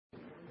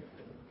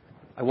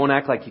I won't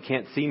act like you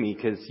can't see me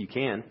because you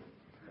can.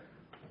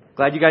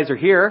 Glad you guys are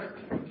here.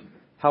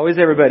 How is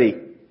everybody?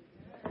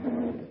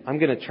 I'm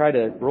going to try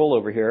to roll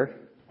over here.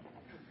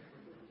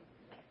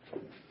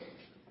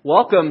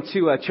 Welcome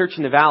to Church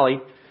in the Valley.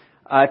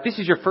 If this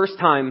is your first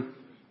time,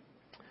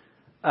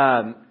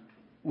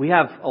 we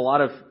have a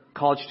lot of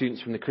college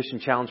students from the Christian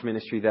Challenge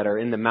Ministry that are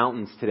in the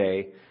mountains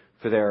today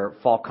for their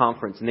fall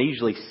conference. And they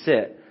usually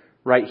sit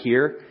right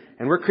here.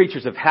 And we're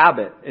creatures of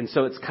habit. And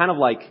so it's kind of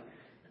like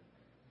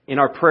in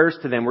our prayers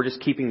to them, we're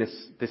just keeping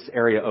this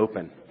area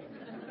open.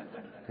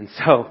 And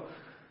so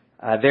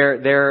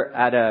they're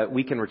at a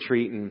weekend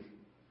retreat. And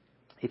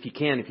if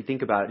you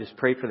think about it, just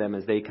pray for them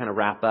as they kind of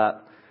wrap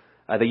up.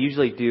 They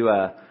usually do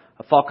a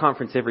fall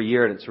conference every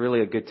year, and it's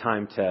really a good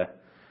time to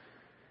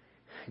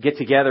get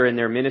together in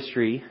their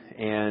ministry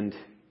and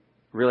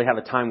really have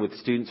a time with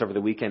students over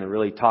the weekend and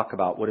really talk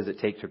about what does it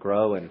take to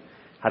grow and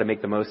how to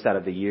make the most out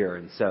of the year.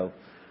 And so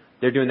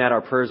they're doing that.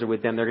 Our prayers are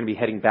with them. They're going to be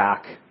heading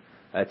back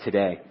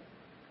today.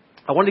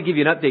 I wanted to give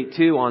you an update,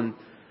 too, on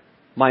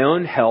my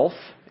own health.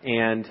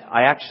 And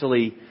I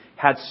actually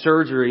had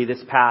surgery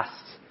this past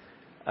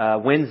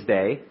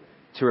Wednesday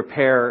to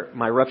repair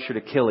my ruptured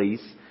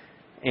Achilles.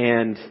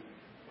 And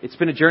it's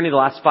been a journey the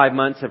last 5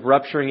 months of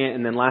rupturing it.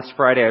 And then last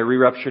Friday, I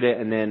re-ruptured it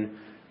and then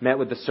met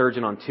with the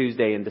surgeon on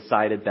Tuesday and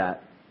decided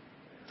that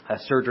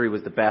surgery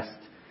was the best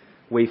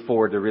way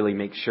forward to really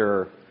make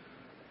sure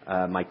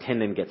my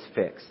tendon gets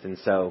fixed. And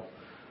so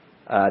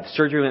the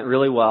surgery went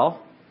really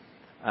well.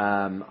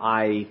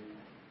 I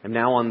am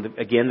now on,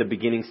 the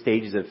beginning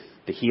stages of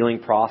the healing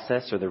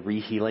process, or the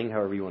re-healing,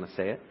 however you want to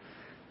say it.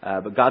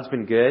 But God's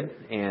been good,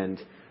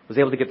 and was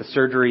able to get the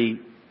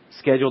surgery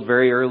scheduled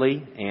very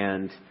early,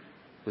 and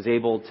was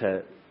able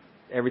to,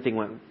 everything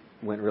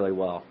went really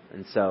well.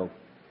 And so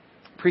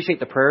appreciate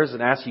the prayers,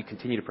 and ask you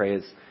continue to pray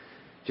as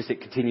just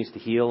it continues to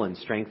heal and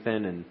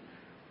strengthen, and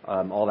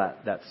all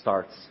that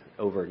starts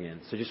over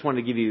again. So just wanted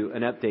to give you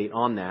an update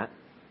on that.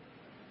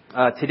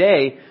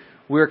 Today,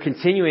 we're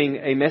continuing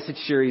a message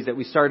series that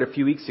we started a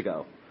few weeks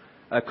ago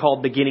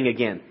called Beginning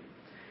Again.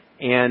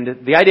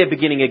 And the idea of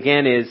beginning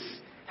again is,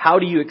 how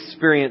do you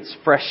experience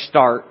a fresh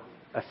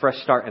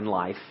start in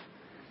life?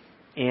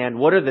 And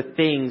what are the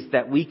things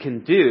that we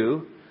can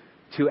do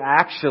to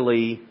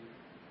actually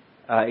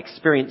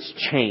experience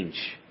change?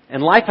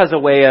 And life has a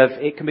way of,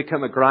 it can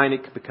become a grind,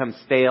 it can become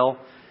stale.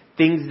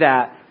 Things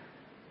that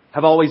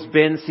have always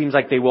been seems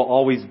like they will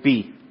always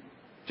be.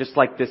 Just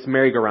like this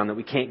merry-go-round that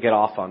we can't get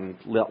off on.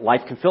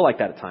 Life can feel like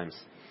that at times.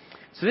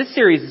 So this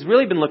series has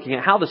really been looking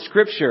at how the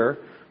Scripture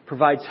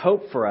provides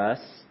hope for us,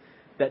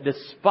 that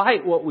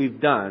despite what we've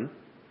done,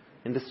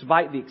 and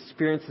despite the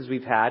experiences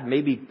we've had,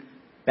 maybe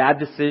bad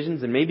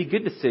decisions and maybe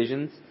good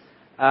decisions,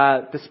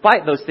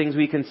 despite those things,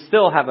 we can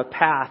still have a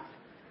path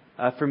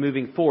for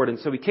moving forward. And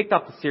so we kicked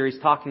off the series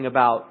talking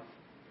about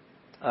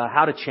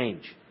how to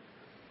change.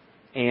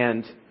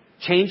 And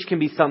change can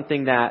be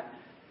something that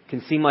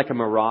can seem like a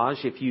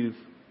mirage if you've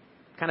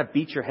kind of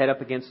beat your head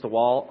up against the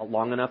wall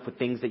long enough with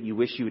things that you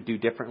wish you would do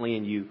differently,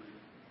 and you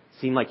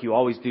seem like you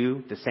always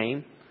do the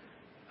same.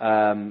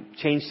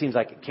 Change seems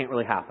like it can't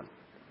really happen.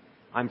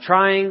 I'm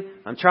trying,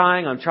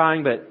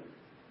 but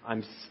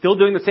I'm still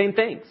doing the same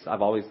things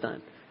I've always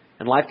done.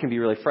 And life can be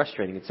really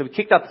frustrating. And so we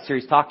kicked off the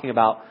series talking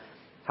about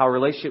how a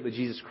relationship with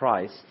Jesus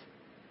Christ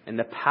and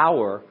the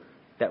power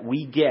that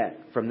we get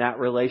from that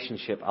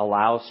relationship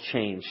allows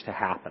change to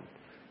happen.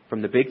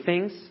 From the big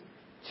things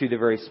to the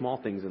very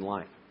small things in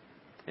life.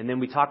 And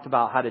then we talked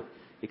about how to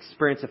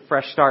experience a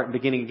fresh start and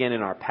beginning again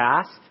in our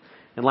past.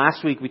 And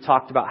last week we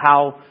talked about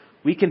how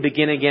we can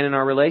begin again in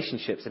our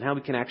relationships and how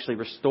we can actually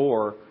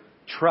restore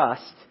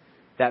trust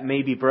that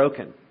may be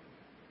broken.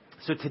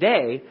 So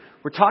today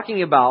we're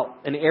talking about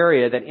an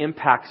area that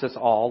impacts us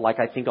all, like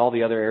I think all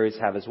the other areas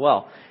have as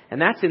well.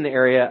 And that's in the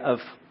area of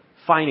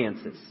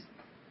finances.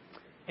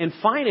 And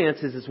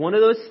finances is one of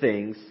those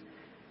things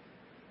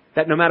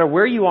that no matter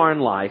where you are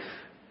in life,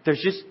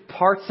 there's just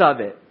parts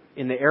of it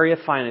in the area of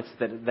finance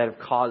that have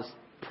caused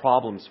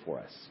problems for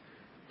us.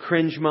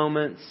 Cringe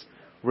moments,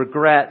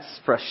 regrets,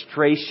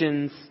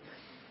 frustrations.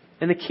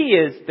 And the key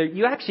is that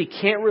you actually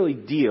can't really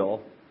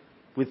deal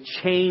with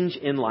change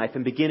in life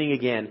and beginning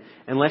again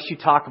unless you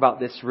talk about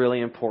this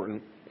really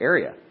important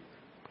area.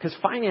 Because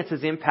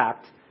finances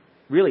impact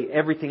really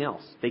everything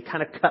else. They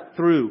kind of cut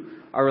through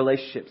our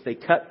relationships. They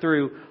cut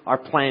through our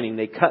planning.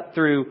 They cut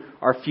through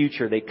our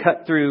future. They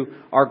cut through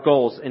our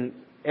goals. And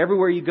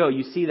everywhere you go,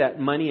 you see that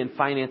money and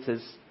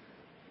finances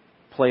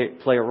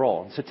play a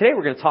role. So today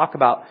we're going to talk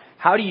about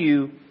how do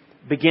you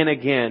begin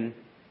again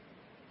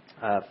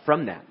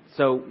from that.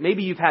 So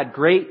maybe you've had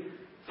great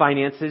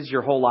finances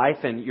your whole life,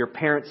 and your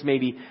parents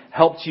maybe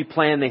helped you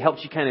plan. They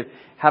helped you kind of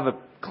have a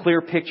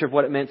clear picture of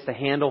what it meant to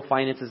handle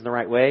finances in the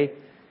right way.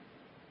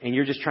 And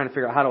you're just trying to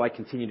figure out, how do I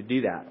continue to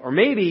do that? Or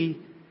maybe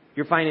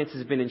your finances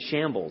have been in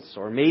shambles.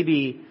 Or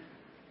maybe,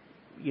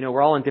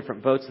 we're all in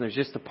different boats, and there's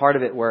just a part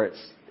of it where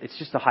it's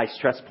just a high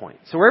stress point.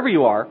 So wherever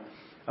you are,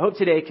 I hope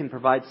today can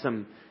provide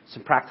some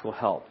practical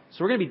help.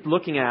 So we're going to be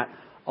looking at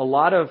a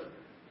lot of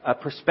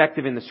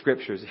perspective in the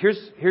Scriptures.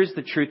 Here's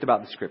the truth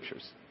about the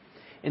Scriptures.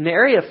 In the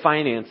area of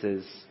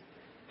finances,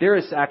 there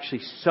is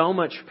actually so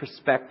much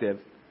perspective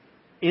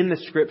in the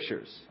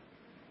Scriptures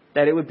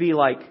that it would be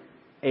like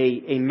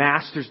a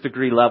master's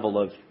degree level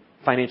of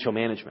financial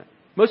management.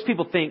 Most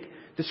people think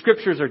the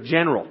Scriptures are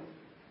general,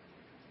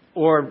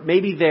 or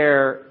maybe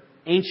they're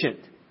ancient.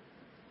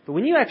 But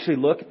when you actually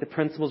look at the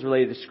principles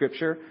related to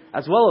Scripture,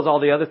 as well as all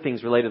the other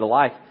things related to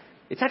life,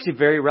 it's actually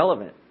very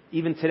relevant,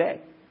 even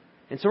today.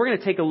 And so we're going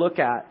to take a look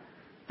at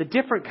the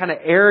different kind of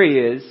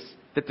areas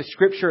that the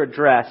Scripture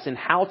address and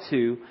how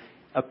to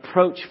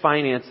approach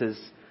finances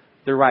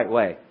the right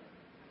way.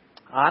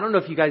 I don't know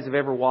if you guys have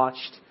ever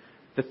watched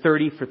the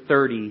 30 for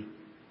 30.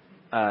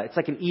 It's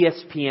like an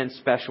ESPN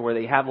special where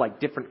they have like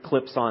different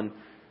clips on,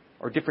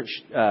 or different,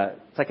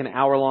 it's like an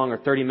hour long or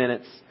 30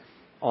 minutes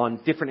on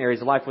different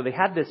areas of life, where they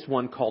had this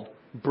one called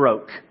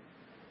Broke.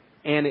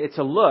 And it's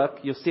a look,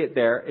 you'll see it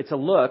there, it's a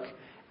look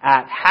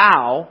at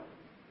how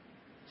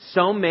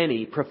so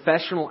many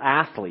professional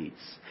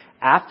athletes,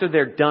 after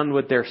they're done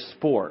with their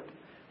sport,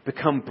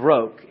 become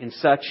broke in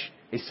such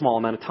a small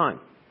amount of time.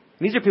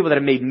 And these are people that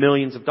have made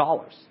millions of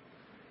dollars.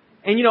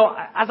 And you know,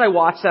 as I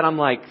watch that, I'm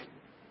like,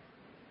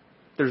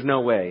 there's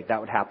no way that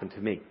would happen to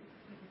me.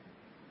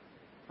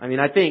 I mean,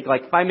 I think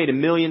like if I made $1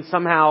 million,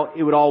 somehow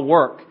it would all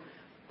work.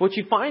 What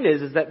you find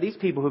is that these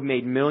people who've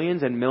made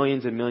millions and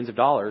millions and millions of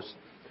dollars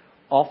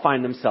all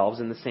find themselves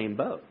in the same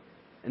boat.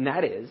 And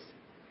that is,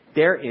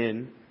 they're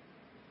in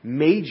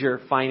major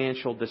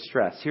financial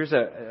distress. Here's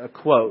a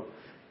quote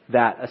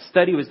that a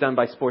study was done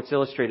by Sports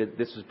Illustrated that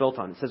this was built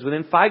on. It says,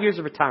 within 5 years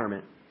of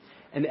retirement,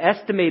 an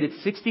estimated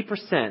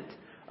 60%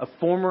 of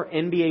former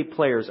NBA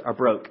players are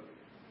broke.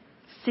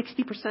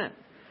 60%.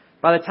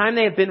 By the time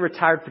they have been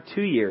retired for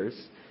 2 years,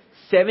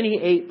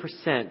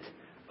 78%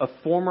 of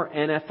former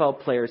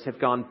NFL players have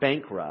gone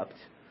bankrupt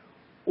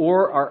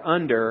or are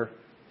under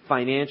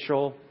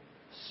financial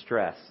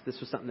stress. This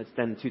was something that's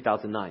done in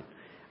 2009.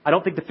 I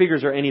don't think the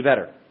figures are any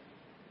better,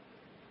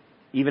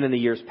 even in the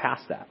years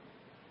past that.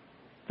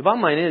 The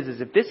bottom line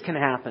is if this can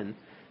happen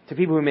to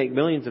people who make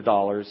millions of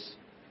dollars,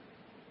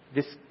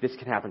 this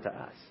can happen to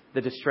us.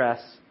 The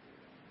distress,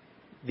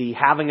 the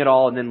having it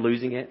all and then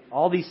losing it,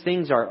 all these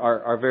things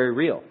are very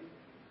real.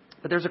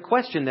 But there's a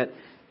question that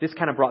this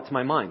kind of brought to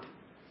my mind.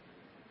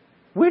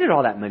 Where did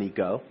all that money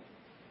go?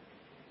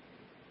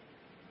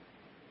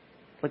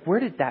 Like, where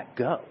did that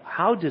go?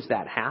 How does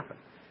that happen?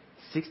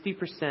 60%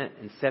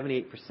 and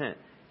 78%.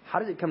 How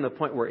does it come to the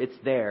point where it's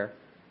there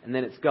and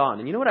then it's gone?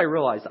 And you know what I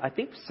realized? I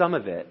think some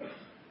of it,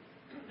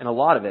 and a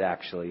lot of it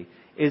actually,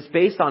 is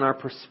based on our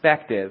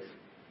perspective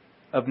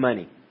of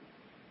money.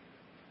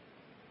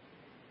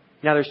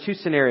 Now, there's two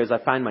scenarios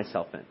I find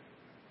myself in.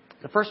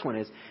 The first one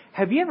is,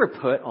 have you ever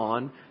put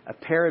on a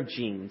pair of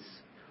jeans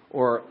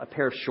or a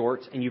pair of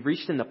shorts and you've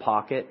reached in the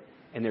pocket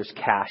and there's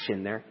cash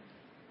in there?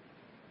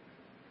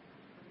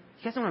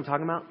 You guys know what I'm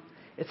talking about?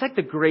 It's like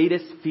the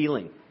greatest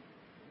feeling.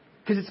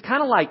 Because it's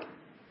kind of like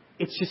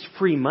it's just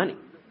free money.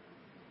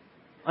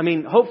 I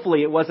mean,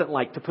 hopefully it wasn't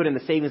like to put in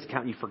the savings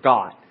account and you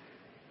forgot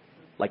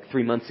like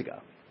 3 months ago.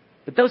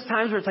 But those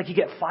times where it's like you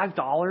get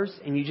 $5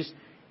 and you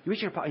reach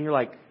in your pocket and you're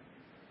like,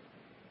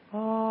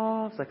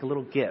 oh, it's like a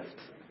little gift.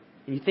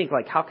 And you think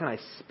like, how can I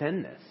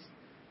spend this?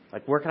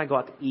 Like, where can I go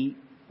out to eat?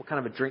 What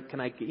kind of a drink can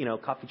I get,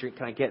 coffee drink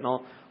can I get, and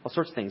all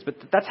sorts of things. But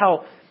that's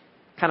how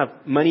kind of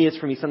money is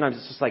for me. Sometimes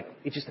it's just like,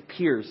 it just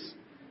appears.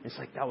 It's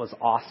like, that was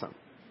awesome.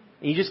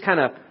 And you just kind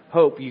of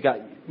hope you got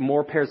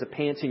more pairs of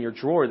pants in your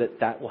drawer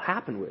that will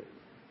happen with.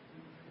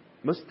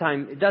 Most of the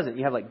time, it doesn't.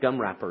 You have like gum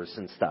wrappers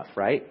and stuff,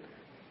 right?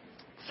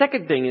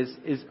 Second thing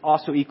is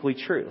also equally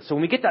true. So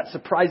when we get that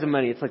surprise of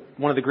money, it's like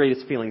one of the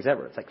greatest feelings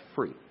ever. It's like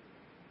free.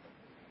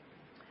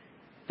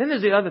 Then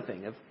there's the other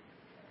thing of,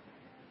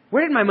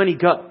 where did my money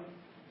go?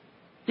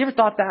 You ever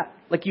thought that?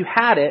 Like you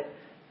had it,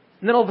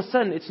 and then all of a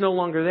sudden it's no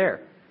longer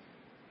there.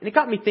 And it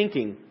got me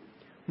thinking,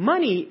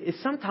 money is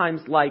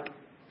sometimes like,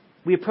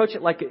 we approach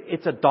it like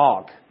it's a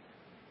dog.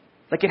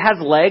 Like it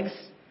has legs,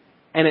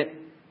 and it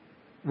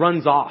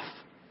runs off.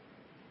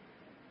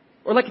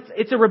 Or like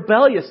it's a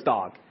rebellious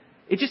dog.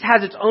 It just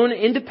has its own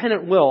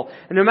independent will.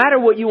 And no matter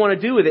what you want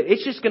to do with it,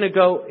 it's just going to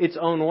go its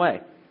own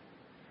way.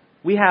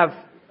 We have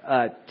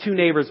two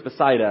neighbors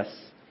beside us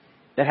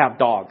that have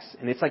dogs.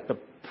 And it's like the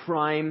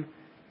prime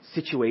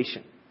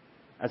situation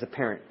as a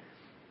parent.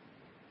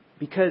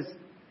 Because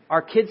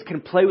our kids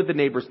can play with the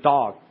neighbor's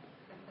dog.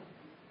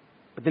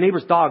 But the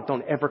neighbor's dog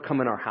don't ever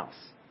come in our house.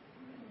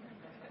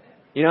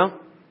 You know?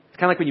 It's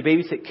kind of like when you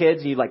babysit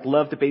kids and you like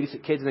love to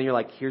babysit kids and then you're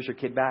like, here's your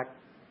kid back.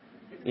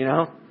 You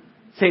know?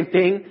 Same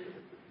thing.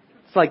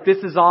 It's like, this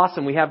is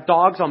awesome. We have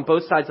dogs on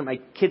both sides that my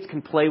kids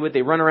can play with,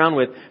 they run around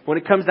with. But when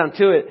it comes down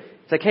to it,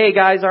 it's like, hey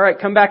guys, all right,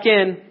 come back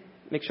in.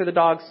 Make sure the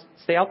dogs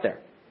stay out there.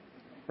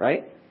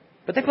 Right?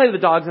 But they play with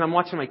the dogs, and I'm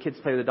watching my kids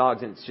play with the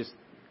dogs, and it's just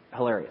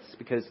hilarious.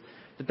 Because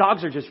the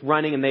dogs are just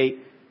running, and they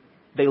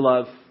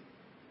love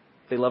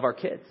our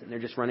kids. And they're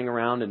just running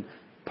around. And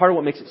part of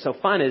what makes it so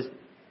fun is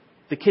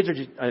the kids are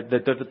just,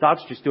 the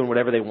dogs are just doing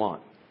whatever they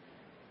want.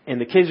 And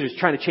the kids are just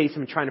trying to chase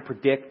them and trying to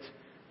predict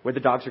where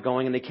the dogs are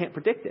going, and they can't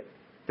predict it.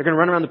 They're going to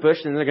run around the bush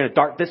and then they're going to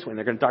dart this way and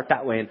they're going to dart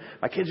that way. And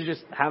my kids are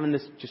just having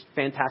this just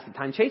fantastic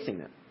time chasing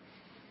them.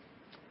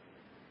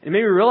 And it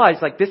made me realize,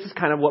 like, this is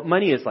kind of what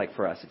money is like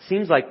for us. It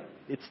seems like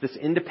it's this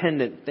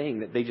independent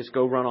thing that they just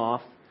go run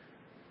off.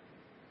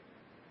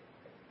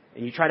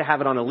 And you try to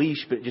have it on a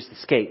leash, but it just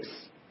escapes.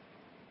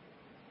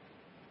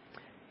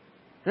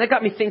 And that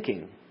got me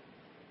thinking,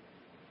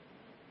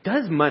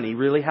 does money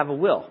really have a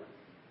will?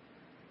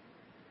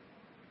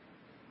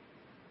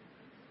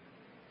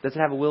 Does it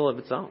have a will of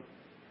its own?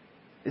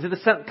 Is it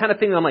the kind of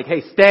thing that I'm like,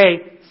 hey,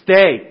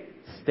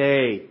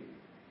 stay.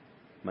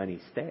 Money,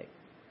 stay.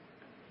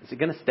 Is it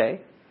going to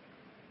stay?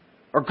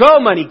 Or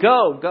go, money,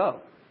 go.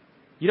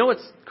 You know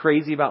what's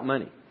crazy about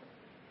money?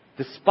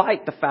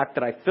 Despite the fact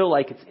that I feel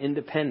like it's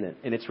independent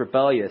and it's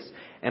rebellious,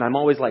 and I'm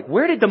always like,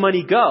 where did the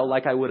money go?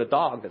 Like I would a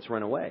dog that's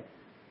run away.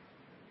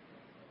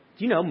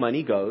 Do you know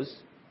money goes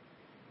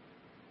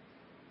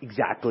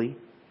exactly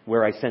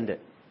where I send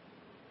it?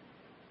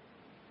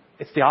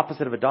 It's the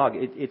opposite of a dog.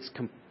 It's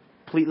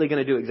completely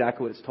going to do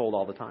exactly what it's told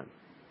all the time.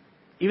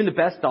 Even the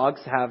best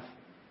dogs have,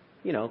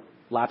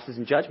 lapses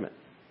in judgment.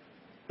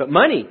 But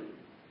money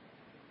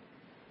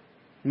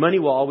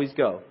will always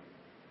go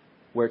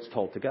where it's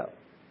told to go.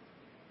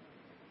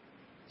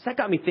 So that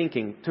got me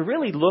thinking, to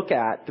really look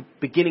at the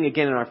beginning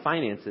again in our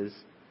finances,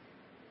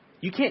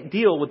 you can't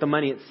deal with the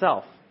money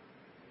itself.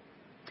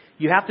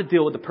 You have to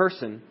deal with the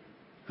person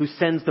who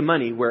sends the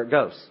money where it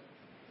goes.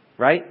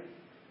 Right?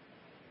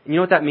 And you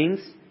know what that means?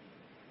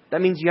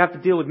 That means you have to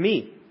deal with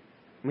me.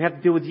 We have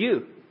to deal with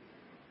you.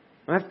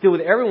 We have to deal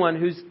with everyone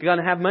who's going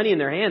to have money in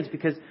their hands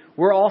because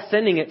we're all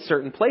sending it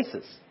certain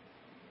places.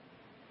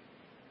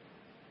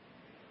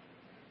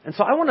 And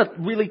so I want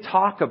to really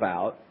talk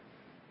about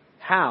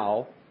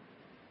how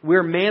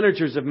we're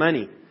managers of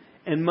money.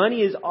 And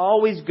money is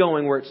always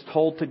going where it's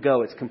told to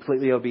go. It's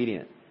completely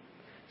obedient.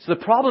 So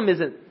the problem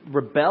isn't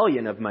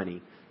rebellion of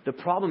money. The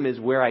problem is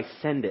where I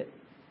send it.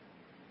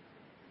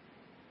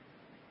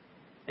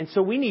 And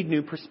so we need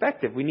new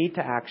perspective. We need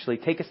to actually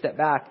take a step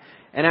back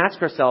and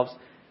ask ourselves,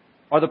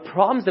 are the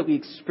problems that we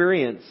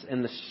experience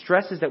and the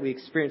stresses that we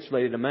experience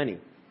related to money,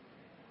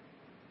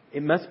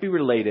 it must be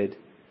related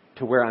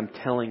to where I'm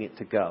telling it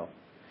to go.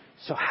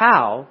 So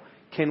how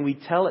can we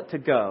tell it to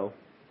go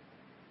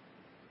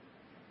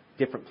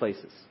different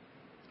places?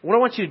 What I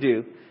want you to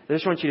do, I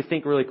just want you to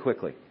think really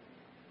quickly,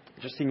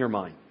 just in your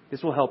mind.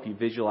 This will help you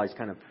visualize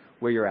kind of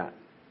where you're at.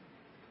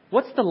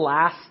 What's the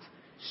last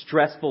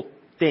stressful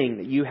thing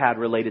that you had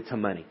related to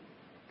money?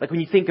 Like when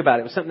you think about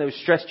it, it was something that was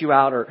stressed you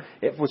out or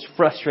it was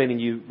frustrating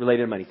you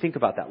related to money. Think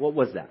about that. What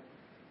was that?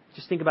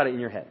 Just think about it in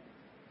your head.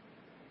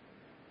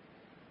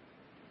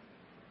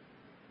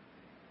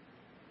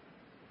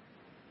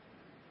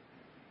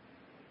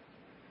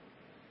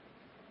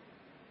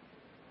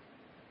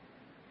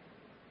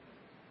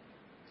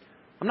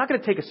 I'm not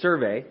going to take a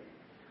survey,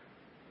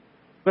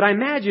 but I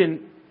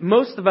imagine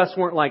most of us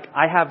weren't like,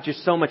 I have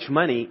just so much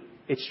money,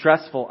 it's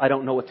stressful, I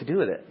don't know what to do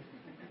with it.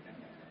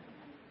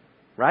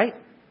 Right?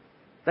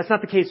 That's not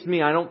the case with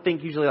me. I don't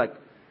think usually like,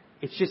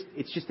 it's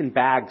just in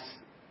bags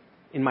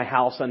in my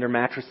house under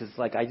mattresses.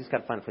 Like, I just got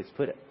to find a place to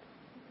put it.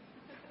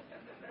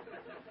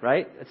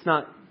 Right? It's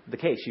not the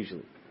case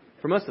usually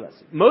for most of us.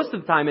 Most of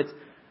the time it's,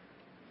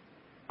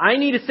 I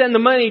need to send the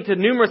money to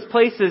numerous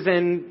places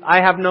and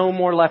I have no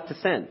more left to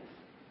send.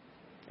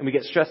 And we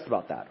get stressed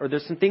about that. Or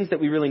there's some things that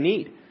we really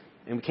need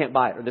and we can't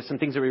buy it. Or there's some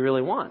things that we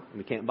really want and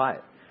we can't buy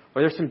it.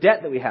 Or there's some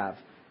debt that we have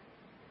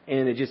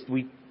and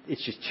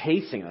it's just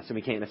chasing us and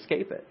we can't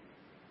escape it.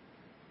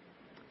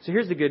 So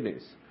here's the good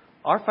news.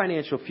 Our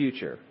financial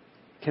future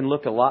can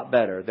look a lot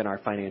better than our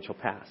financial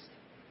past.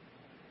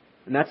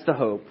 And that's the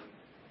hope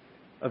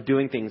of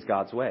doing things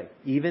God's way.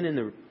 Even in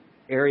the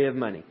area of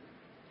money,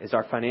 is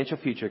our financial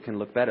future can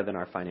look better than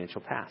our financial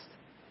past.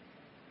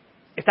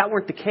 If that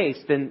weren't the case,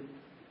 then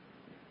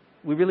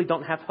we really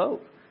don't have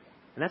hope.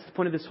 And that's the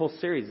point of this whole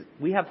series.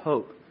 We have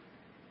hope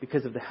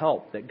because of the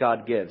help that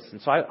God gives.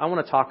 And so I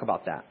want to talk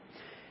about that.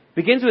 It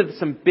begins with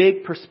some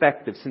big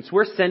perspectives. Since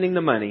we're sending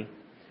the money,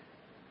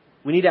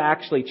 we need to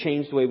actually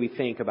change the way we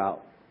think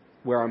about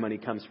where our money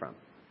comes from.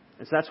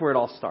 And so that's where it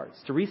all starts.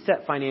 To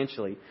reset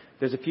financially,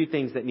 there's a few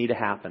things that need to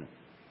happen.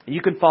 And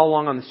you can follow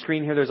along on the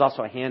screen here. There's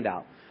also a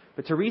handout.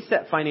 But to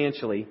reset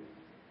financially,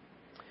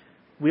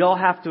 we all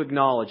have to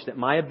acknowledge that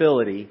my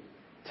ability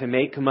to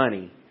make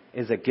money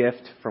is a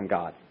gift from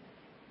God.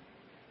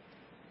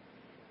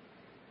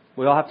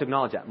 We all have to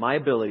acknowledge that. My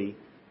ability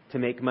to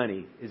make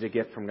money is a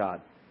gift from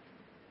God.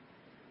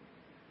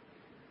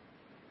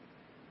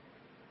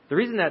 The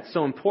reason that's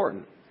so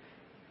important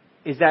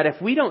is that if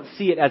we don't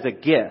see it as a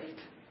gift,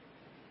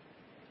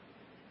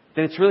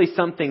 then it's really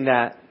something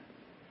that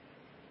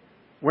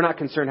we're not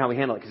concerned how we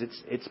handle it because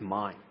it's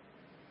mine.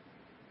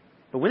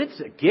 But when it's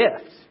a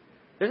gift,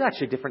 there's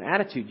actually a different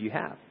attitude you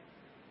have.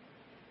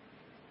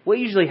 What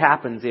usually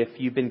happens if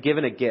you've been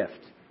given a gift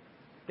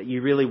that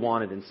you really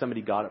wanted and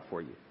somebody got it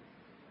for you?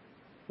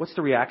 What's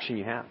the reaction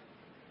you have?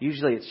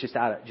 Usually it's just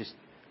out of just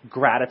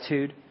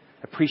gratitude,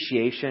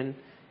 appreciation.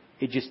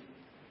 It just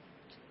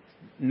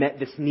met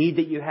this need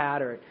that you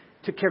had, or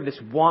took care of this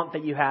want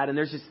that you had, and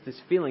there's just this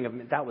feeling of,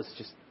 that was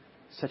just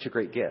such a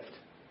great gift.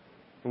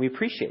 And we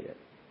appreciate it.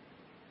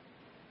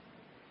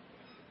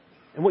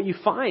 And what you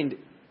find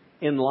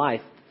in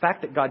life, the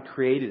fact that God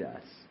created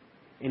us,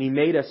 and He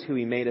made us who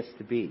He made us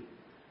to be,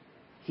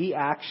 He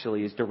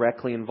actually is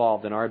directly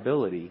involved in our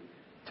ability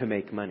to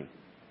make money.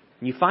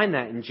 And you find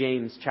that in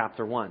James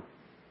chapter 1. It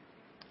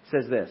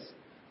says this,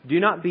 "Do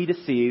not be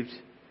deceived,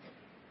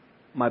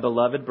 my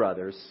beloved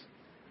brothers.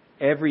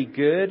 Every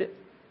good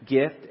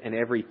gift and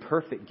every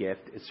perfect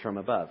gift is from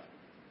above,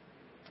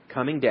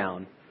 coming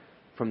down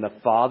from the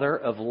Father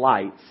of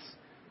lights,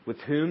 with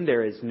whom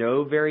there is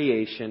no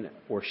variation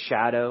or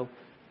shadow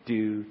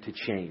due to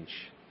change."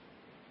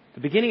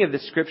 The beginning of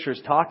this scripture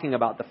is talking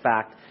about the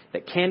fact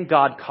that can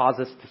God cause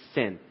us to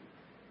sin?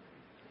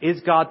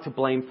 Is God to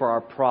blame for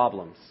our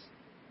problems?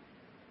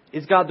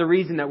 Is God the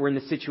reason that we're in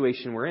the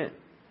situation we're in?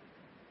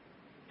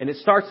 And it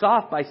starts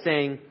off by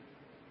saying,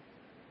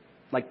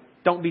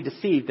 don't be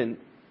deceived. And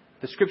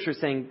the scripture is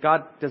saying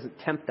God doesn't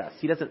tempt us.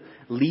 He doesn't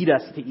lead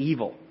us to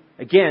evil.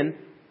 Again,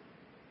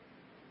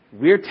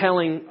 we're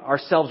telling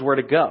ourselves where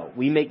to go.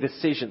 We make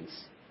decisions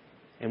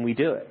and we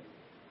do it.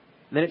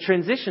 And then it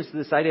transitions to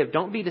this idea of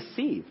don't be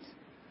deceived.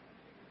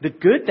 The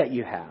good that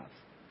you have,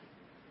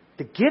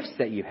 the gifts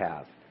that you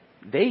have,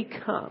 they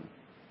come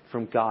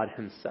from God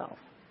Himself.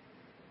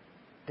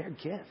 They're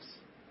gifts.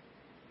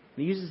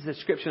 He uses the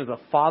description of the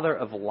Father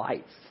of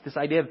lights. This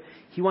idea of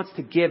He wants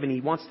to give, and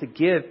He wants to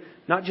give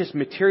not just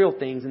material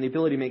things and the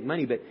ability to make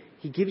money, but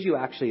He gives you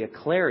actually a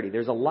clarity.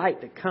 There's a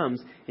light that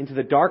comes into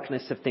the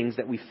darkness of things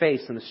that we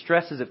face and the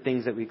stresses of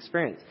things that we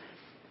experience.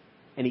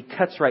 And He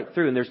cuts right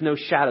through, and there's no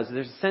shadows.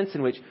 There's a sense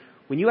in which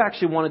when you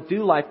actually want to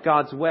do life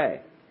God's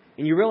way,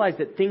 and you realize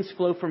that things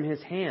flow from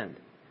His hand,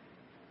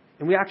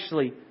 and we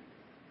actually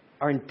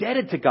are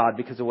indebted to God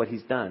because of what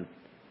He's done,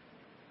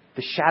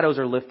 the shadows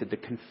are lifted. The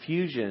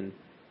confusion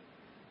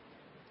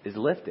is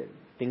lifted.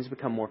 Things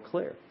become more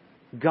clear.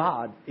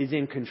 God is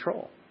in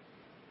control.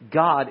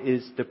 God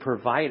is the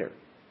provider.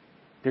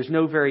 There's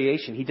no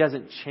variation. He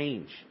doesn't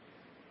change.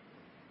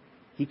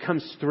 He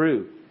comes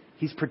through.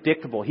 He's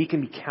predictable. He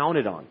can be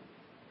counted on.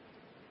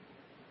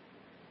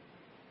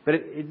 But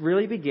it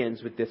really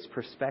begins with this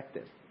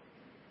perspective.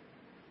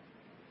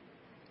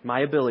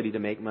 My ability to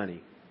make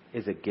money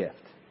is a gift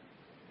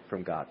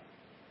from God.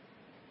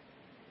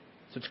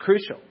 So it's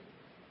crucial.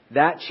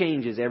 That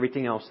changes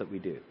everything else that we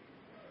do.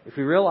 If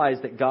we realize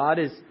that God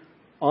is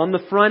on the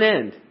front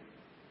end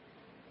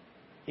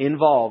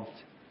involved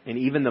in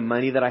even the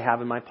money that I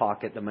have in my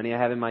pocket, the money I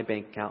have in my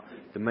bank account,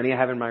 the money I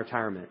have in my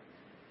retirement,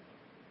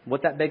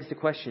 what that begs the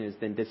question is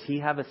then, does He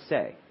have a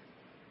say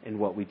in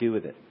what we do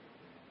with it?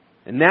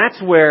 And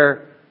that's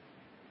where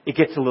it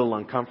gets a little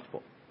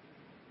uncomfortable.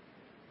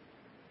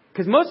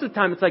 Because most of the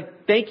time it's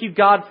like, thank you,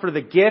 God, for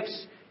the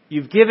gifts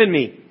you've given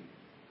me.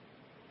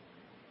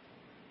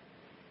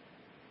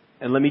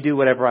 And let me do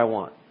whatever I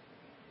want.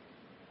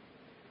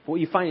 But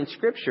what you find in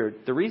Scripture,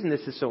 the reason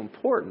this is so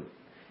important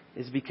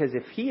is because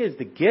if He is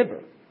the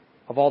giver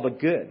of all the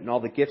good and all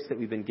the gifts that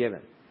we've been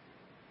given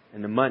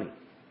and the money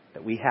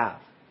that we have,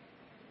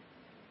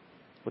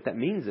 what that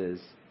means is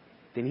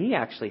then He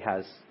actually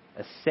has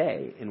a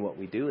say in what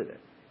we do with it.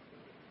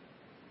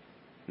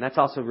 And that's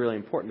also really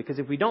important, because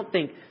if we don't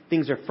think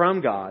things are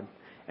from God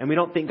and we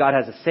don't think God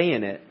has a say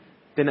in it,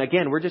 then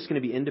again, we're just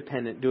going to be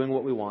independent, doing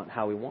what we want,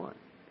 how we want.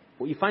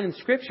 What you find in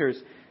Scriptures,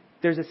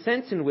 there's a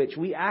sense in which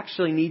we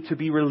actually need to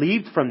be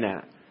relieved from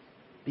that.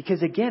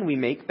 Because again, we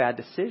make bad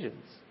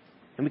decisions.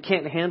 And we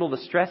can't handle the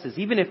stresses.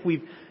 Even if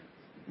we've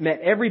met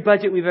every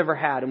budget we've ever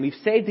had, and we've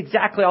saved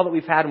exactly all that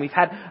we've had, and we've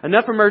had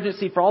enough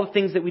emergency for all the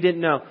things that we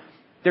didn't know,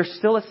 there's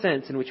still a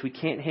sense in which we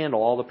can't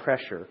handle all the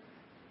pressure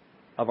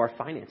of our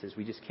finances.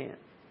 We just can't.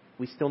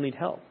 We still need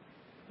help,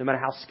 no matter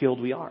how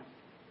skilled we are.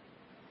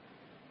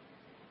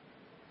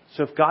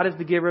 So if God is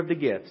the giver of the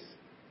gifts,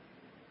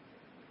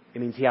 it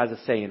means He has a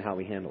say in how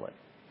we handle it.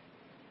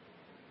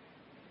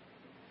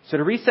 So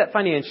to reset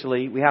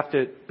financially, we have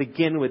to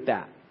begin with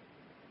that.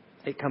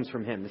 It comes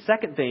from Him. The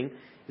second thing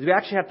is we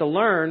actually have to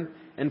learn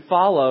and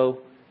follow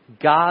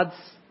God's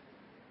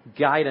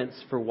guidance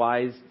for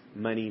wise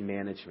money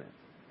management.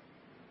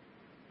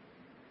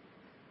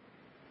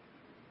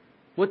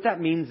 What that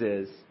means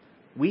is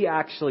we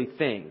actually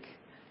think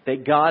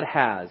that God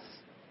has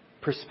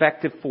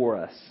perspective for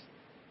us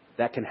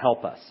that can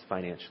help us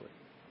financially.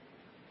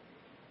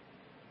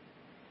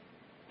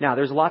 Now,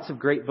 there's lots of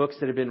great books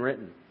that have been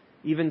written.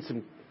 Even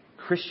some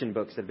Christian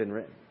books have been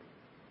written.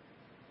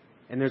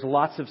 And there's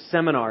lots of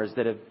seminars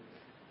that have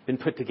been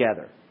put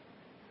together.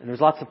 And there's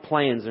lots of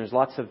plans, and there's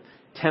lots of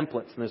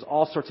templates, and there's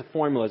all sorts of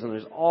formulas, and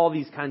there's all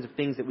these kinds of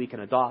things that we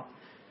can adopt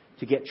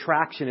to get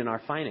traction in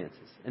our finances.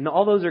 And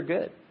all those are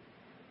good.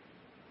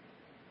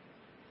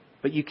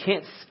 But you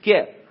can't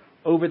skip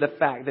over the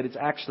fact that it's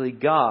actually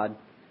God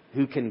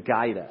who can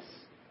guide us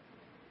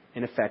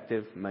in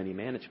effective money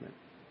management.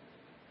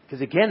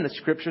 Because again, the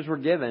Scriptures were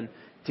given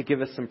to give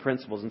us some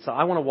principles. And so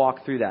I want to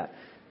walk through that.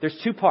 There's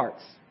two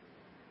parts.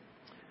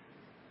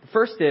 The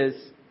first is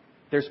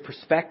there's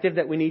perspective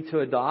that we need to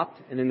adopt,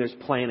 and then there's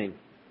planning.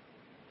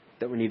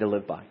 that we need to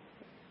live by.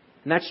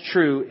 And that's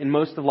true in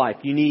most of life.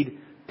 You need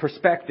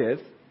perspective.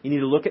 You need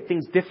to look at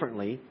things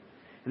differently.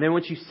 And then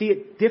once you see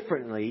it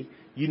differently,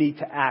 you need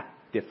to act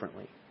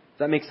differently. Does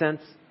that make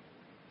sense?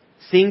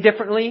 Seeing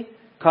differently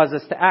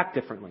causes us to act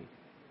differently.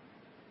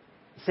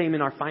 Same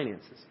in our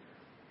finances.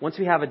 Once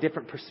we have a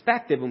different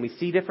perspective, when we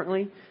see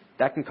differently,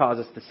 that can cause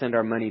us to send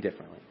our money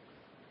differently.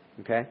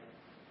 Okay?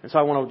 And so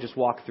I want to just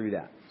walk through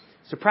that.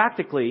 So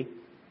practically,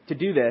 to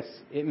do this,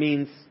 it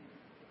means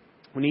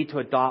we need to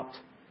adopt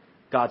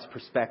God's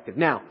perspective.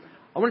 Now,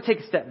 I want to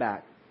take a step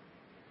back.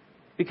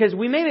 Because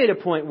we may be at a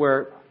point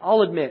where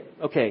I'll admit,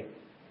 okay,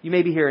 you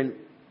may be hearing,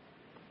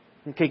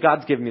 okay,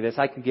 God's given me this.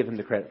 I can give Him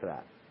the credit for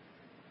that.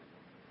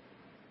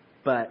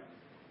 But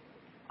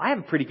I have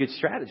a pretty good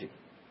strategy.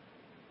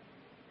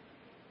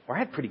 Or I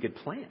have pretty good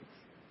plans.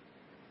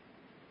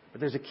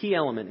 But there's a key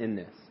element in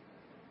this.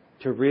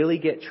 To really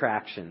get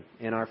traction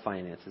in our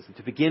finances and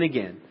to begin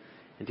again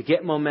and to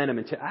get momentum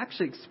and to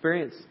actually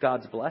experience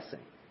God's blessing.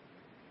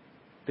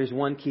 There's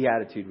one key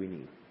attitude we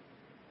need.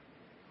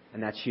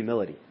 And that's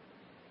humility.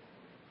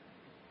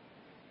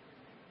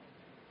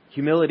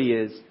 Humility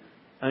is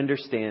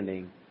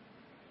understanding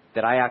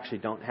that I actually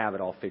don't have it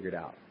all figured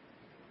out.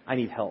 I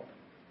need help.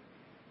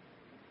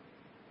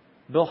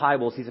 Bill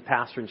Hybels, he's a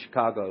pastor in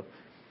Chicago.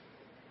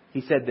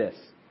 He said this: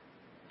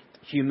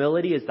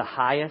 humility is the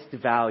highest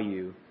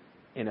value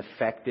in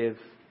effective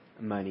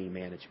money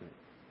management.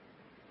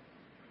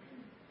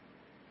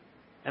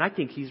 And I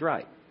think he's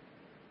right.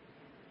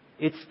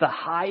 It's the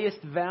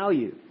highest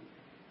value.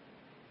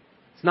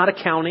 It's not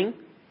accounting.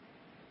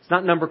 It's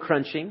not number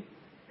crunching.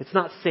 It's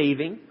not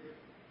saving.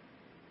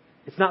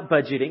 It's not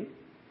budgeting.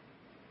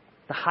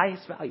 The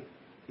highest value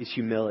is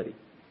humility.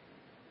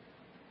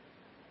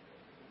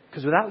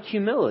 Because without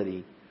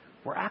humility,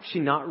 we're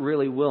actually not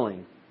really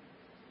willing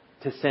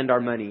to send our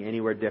money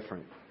anywhere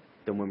different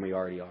than when we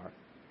already are.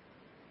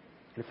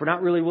 And if we're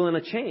not really willing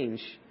to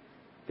change,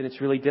 then it's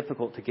really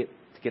difficult to get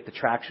the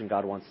traction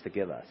God wants to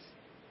give us.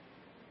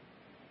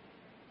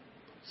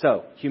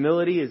 So,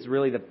 humility is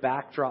really the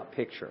backdrop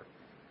picture,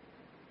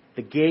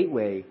 the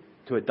gateway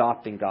to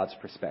adopting God's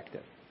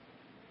perspective.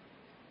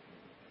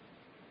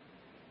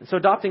 And so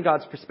adopting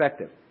God's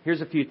perspective,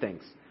 here's a few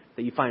things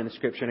that you find in the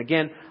Scripture. And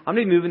again, I'm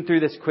going to be moving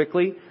through this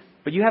quickly,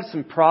 but you have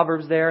some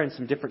Proverbs there and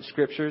some different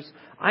Scriptures.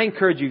 I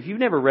encourage you, if you've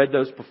never read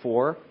those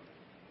before,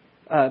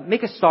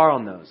 make a star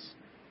on those.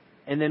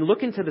 And then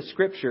look into the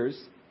Scriptures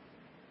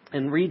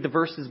and read the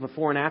verses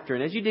before and after.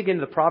 And as you dig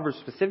into the Proverbs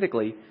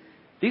specifically,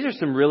 these are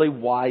some really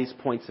wise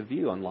points of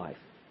view on life.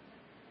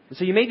 And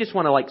so you may just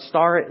want to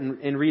star it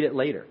and read it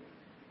later.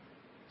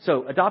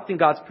 So, adopting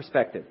God's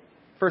perspective.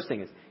 First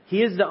thing is,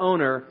 He is the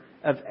owner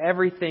of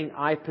everything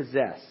I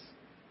possess.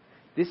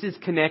 This is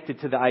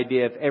connected to the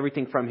idea of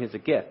everything from Him is a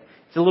gift.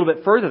 It's a little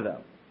bit further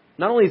though.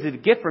 Not only is it a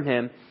gift from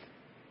Him,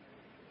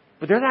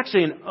 but there's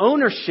actually an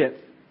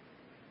ownership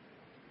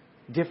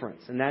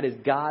difference. And that is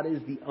God is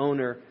the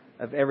owner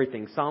of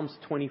everything. Psalms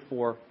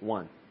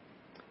 24:1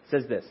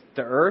 says this: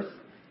 the earth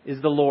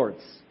is the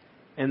Lord's,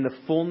 and the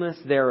fullness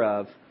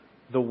thereof,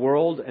 the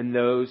world and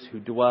those who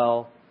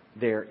dwell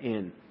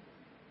therein.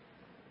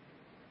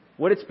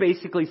 What it's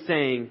basically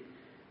saying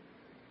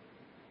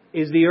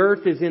is the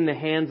earth is in the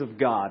hands of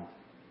God.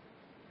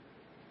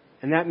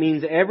 And that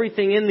means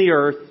everything in the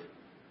earth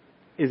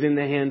is in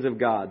the hands of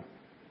God.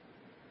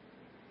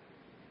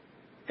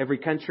 Every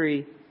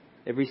country,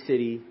 every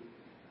city,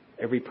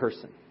 every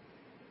person.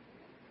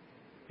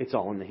 It's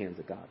all in the hands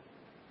of God.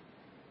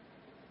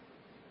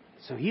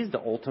 So He's the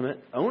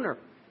ultimate owner.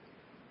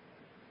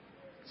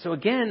 So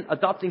again,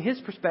 adopting His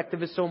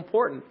perspective is so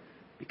important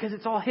because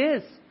it's all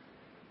His.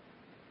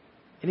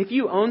 And if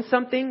you own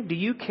something, do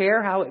you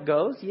care how it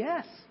goes?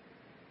 Yes.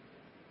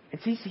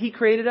 And since He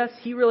created us,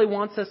 He really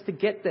wants us to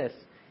get this.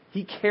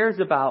 He cares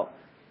about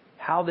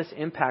how this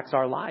impacts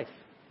our life.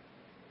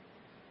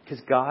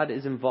 Because God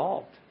is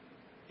involved.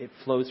 It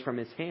flows from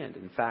His hand.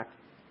 In fact,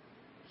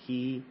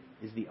 He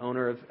is the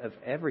owner of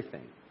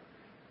everything.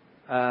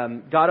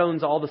 God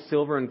owns all the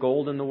silver and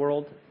gold in the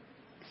world.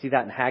 See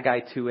that in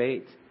Haggai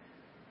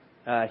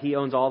 2:8. He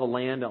owns all the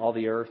land and all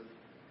the earth.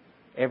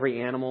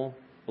 Every animal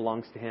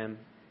belongs to Him.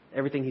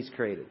 Everything He's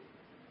created.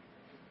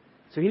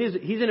 So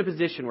He's in a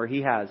position where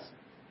He has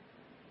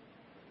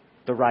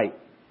the right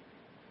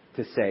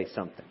to say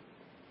something.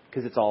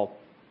 Because it's all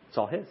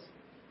His.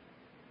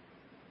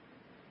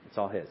 It's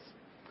all His.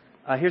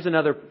 Here's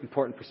another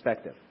important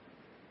perspective.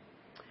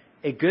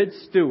 A good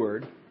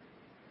steward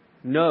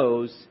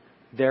knows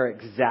their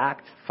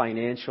exact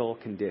financial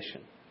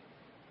condition.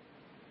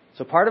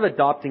 So part of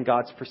adopting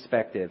God's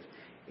perspective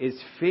is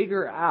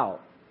figure out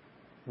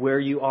where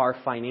you are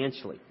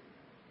financially.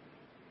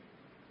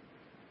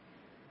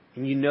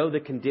 And you know the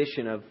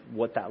condition of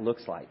what that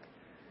looks like.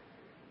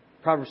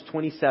 Proverbs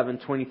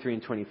 27:23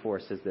 and 24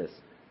 says this: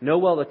 know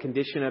well the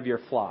condition of your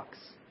flocks,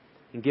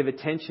 and give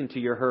attention to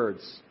your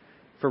herds.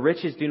 For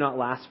riches do not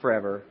last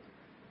forever,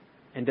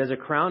 and does a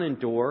crown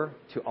endure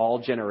to all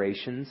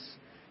generations?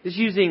 This is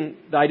using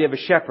the idea of a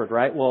shepherd,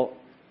 right? Well,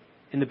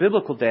 in the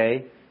biblical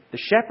day, the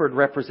shepherd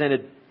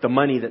represented the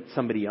money that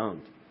somebody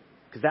owned.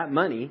 Because that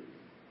money,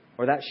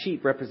 or that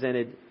sheep,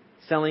 represented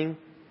selling,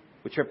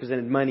 which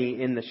represented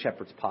money in the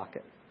shepherd's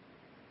pocket.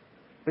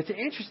 But it's an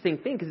interesting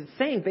thing because it's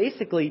saying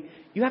basically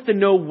you have to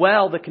know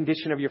well the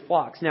condition of your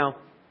flocks. Now,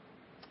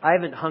 I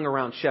haven't hung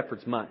around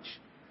shepherds much.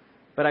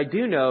 But I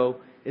do know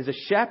is a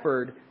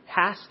shepherd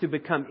has to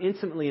become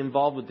intimately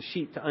involved with the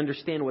sheep to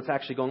understand what's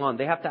actually going on.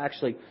 They have to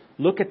actually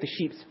look at the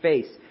sheep's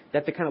face. They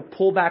have to kind of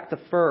pull back the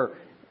fur.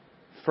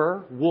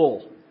 Fur?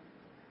 Wool.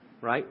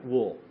 Right?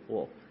 Wool.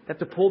 They have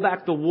to pull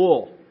back the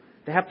wool.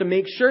 They have to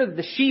make sure that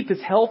the sheep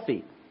is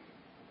healthy.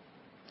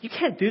 You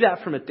can't do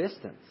that from a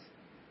distance.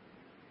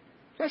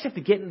 You actually have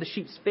to get in the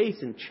sheep's face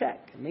and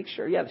check and make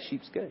sure, the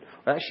sheep's good.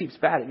 Or that sheep's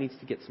bad, it needs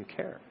to get some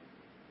care.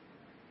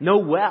 Know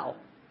well.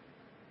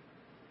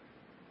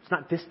 It's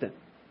not distant.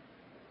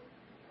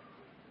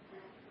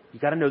 You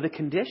got to know the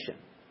condition.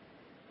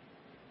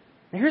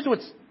 Now here's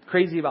what's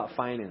crazy about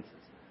finances.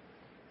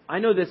 I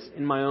know this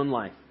in my own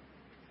life.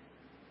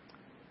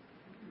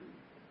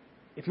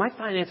 If my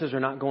finances are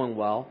not going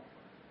well,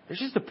 there's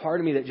just a part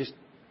of me that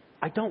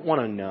I don't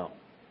want to know.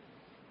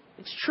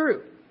 It's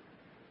true.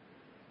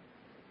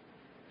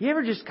 You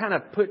ever just kind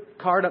of put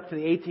card up to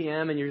the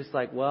ATM and you're just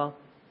like, well,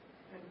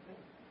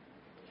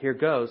 here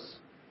goes.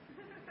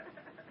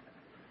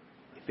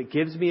 If it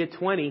gives me a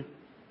 20,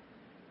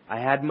 I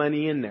had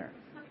money in there.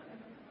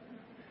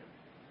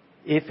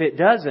 If it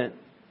doesn't,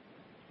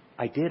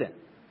 I didn't.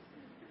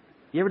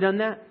 You ever done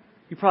that?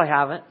 You probably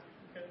haven't.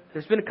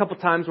 There's been a couple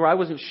times where I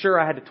wasn't sure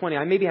I had a 20.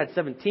 I maybe had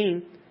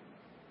 17.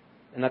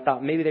 And I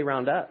thought maybe they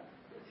round up.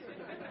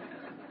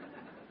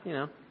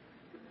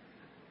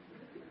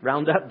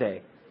 Round up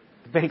day.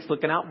 The bank's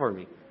looking out for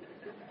me.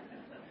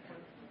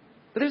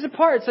 But there's a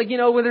part, it's like,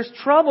 where there's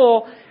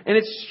trouble and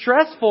it's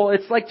stressful,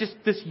 it's like just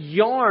this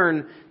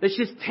yarn that's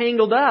just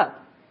tangled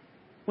up.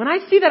 When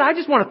I see that, I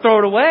just want to throw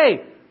it away.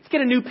 Let's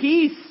get a new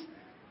piece.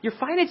 Your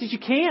finances, you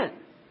can't.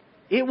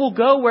 It will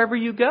go wherever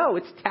you go.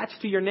 It's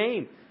attached to your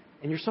name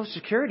and your Social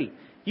Security.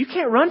 You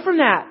can't run from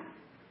that.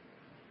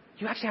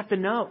 You actually have to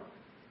know.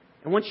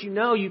 And once you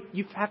know, you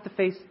have to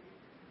face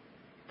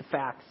the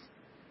facts.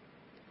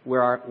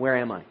 Where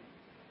am I?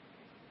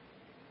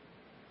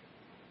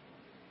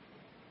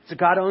 So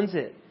God owns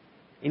it.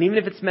 And even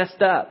if it's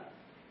messed up,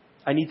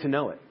 I need to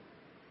know it.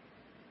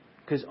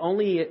 Because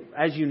only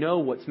as you know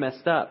what's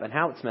messed up and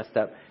how it's messed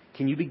up,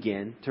 can you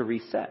begin to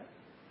reset.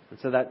 And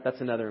so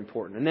that's another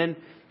important. And then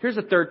here's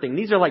the third thing.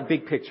 These are like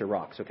big picture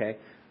rocks, okay?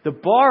 The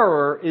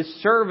borrower is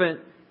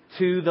servant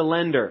to the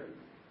lender.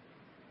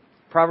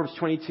 Proverbs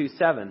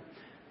 22:7.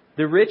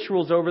 The rich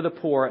rules over the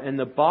poor, and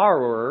the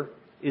borrower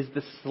is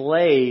the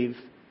slave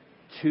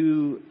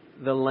to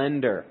the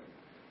lender.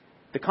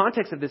 The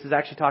context of this is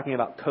actually talking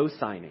about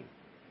co-signing.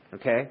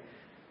 Okay?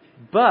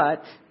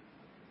 But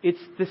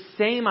it's the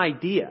same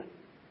idea.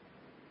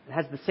 It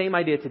has the same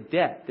idea to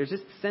debt. There's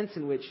this sense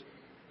in which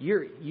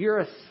you're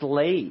a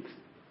slave.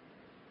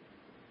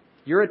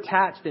 You're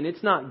attached and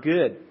it's not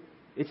good.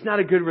 It's not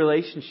a good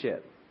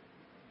relationship.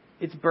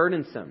 It's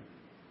burdensome.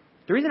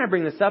 The reason I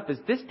bring this up is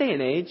this day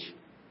and age,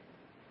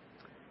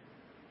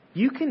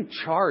 you can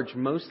charge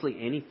mostly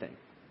anything.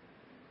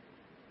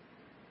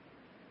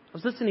 I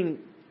was listening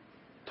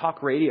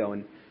talk radio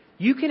and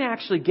you can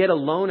actually get a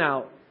loan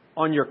out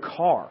on your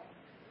car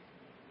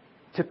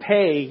to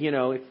pay,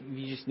 if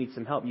you just need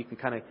some help, you can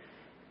kind of,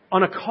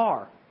 on a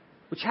car,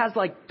 which has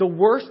like the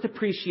worst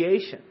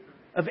depreciation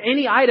of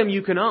any item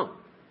you can own.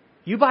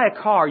 You buy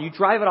a car, you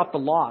drive it off the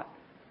lot,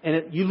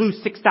 and you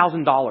lose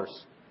 $6,000.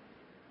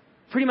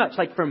 Pretty much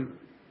like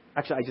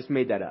actually I just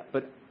made that up,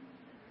 but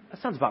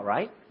that sounds about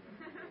right.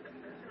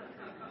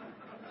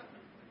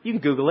 You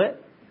can Google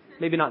it.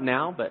 Maybe not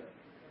now, but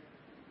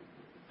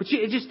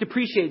it just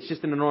depreciates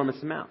just an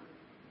enormous amount.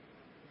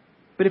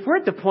 But if we're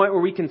at the point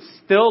where we can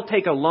still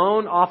take a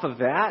loan off of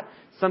that,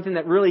 something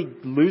that really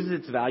loses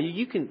its value,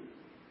 you can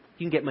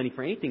get money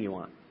for anything you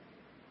want.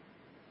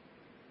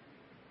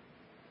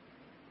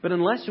 But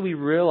unless we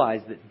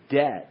realize that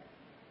debt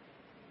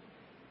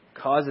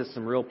causes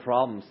some real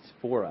problems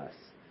for us,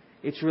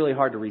 it's really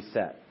hard to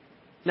reset.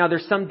 Now,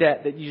 there's some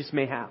debt that you just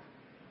may have.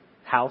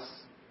 House,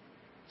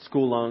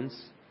 school loans,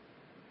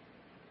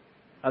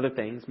 other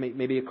things,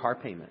 maybe a car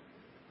payment.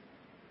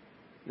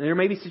 And there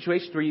may be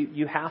situations where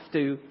you have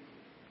to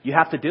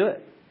do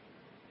it.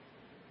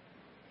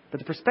 But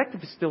the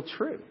perspective is still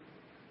true.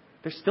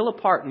 There's still a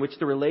part in which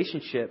the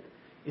relationship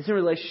is a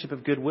relationship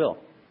of goodwill.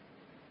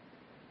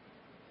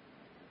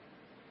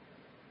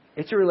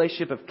 It's a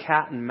relationship of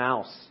cat and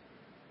mouse.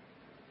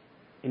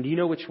 And do you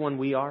know which one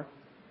we are?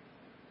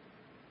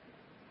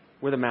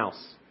 We're the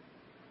mouse.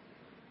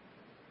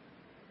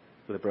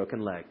 With a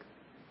broken leg.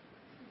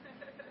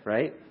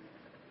 Right?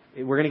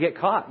 We're going to get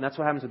caught. And that's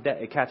what happens with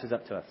debt. It catches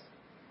up to us.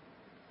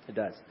 It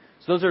does.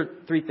 So those are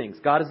three things.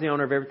 God is the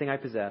owner of everything I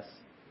possess.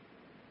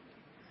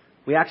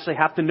 We actually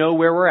have to know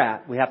where we're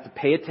at. We have to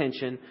pay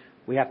attention.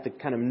 We have to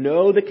kind of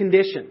know the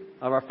condition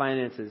of our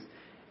finances.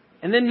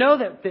 And then know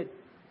that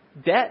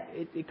debt,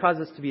 it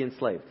causes us to be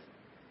enslaved.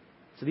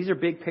 So these are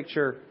big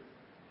picture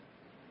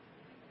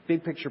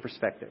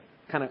perspective.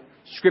 Kind of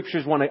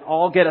scriptures want to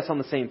all get us on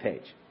the same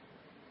page.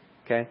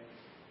 Okay?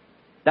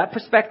 That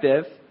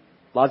perspective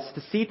allows us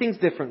to see things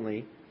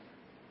differently,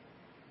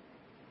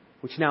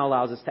 which now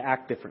allows us to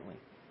act differently.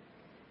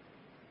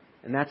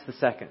 And that's the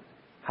second.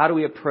 How do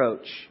we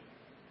approach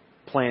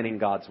planning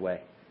God's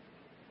way?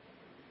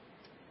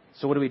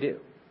 So what do we do?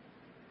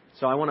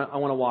 So I want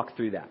to walk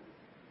through that.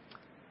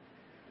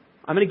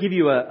 I'm going to give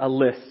you a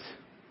list,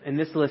 and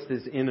this list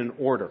is in an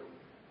order.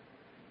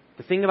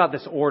 The thing about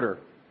this order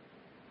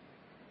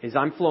is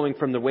I'm flowing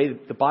from the way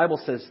that the Bible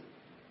says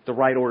the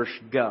right order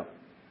should go.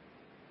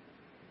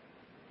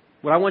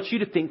 What I want you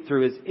to think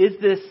through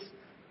is this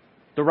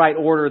the right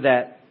order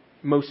that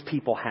most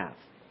people have?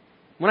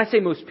 When I say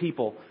most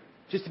people,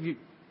 it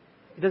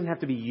doesn't have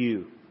to be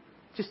you.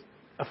 Just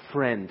a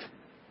friend.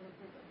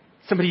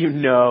 Somebody you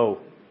know.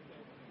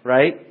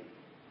 Right?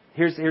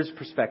 Here's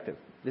perspective.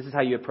 This is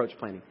how you approach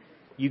planning.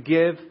 You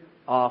give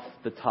off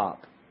the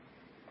top.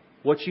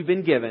 What you've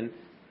been given,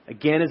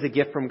 again, is a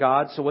gift from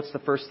God. So what's the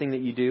first thing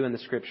that you do in the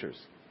Scriptures?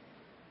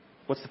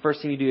 What's the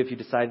first thing you do if you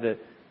decide to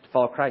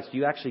follow Christ?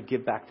 You actually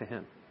give back to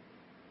Him.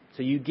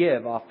 So you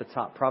give off the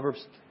top.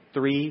 Proverbs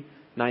 3,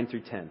 9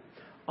 through 10.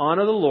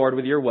 Honor the Lord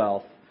with your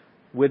wealth,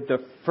 with the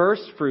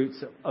first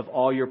fruits of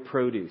all your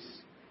produce.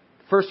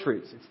 First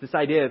fruits. It's this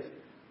idea of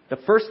the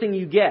first thing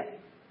you get,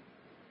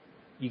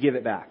 you give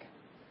it back.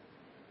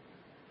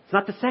 It's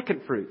not the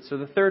second fruits or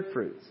the third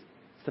fruits.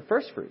 It's the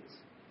first fruits.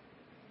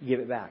 You give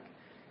it back.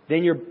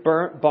 Then your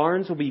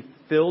barns will be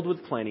filled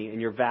with plenty,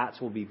 and your vats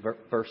will be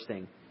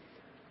bursting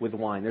with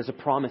wine. There's a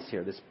promise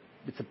here.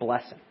 It's a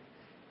blessing.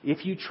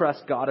 If you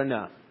trust God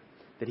enough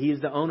that He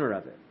is the owner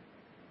of it,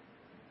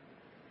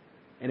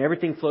 and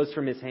everything flows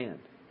from His hand,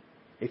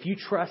 if you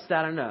trust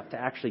that enough to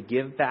actually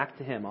give back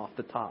to Him off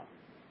the top,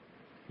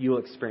 you will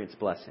experience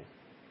blessing.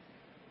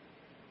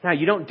 Now,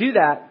 you don't do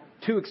that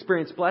to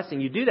experience blessing.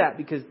 You do that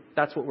because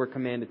that's what we're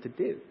commanded to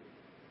do.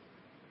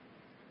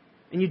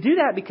 And you do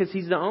that because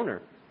He's the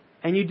owner.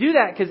 And you do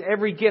that because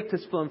every gift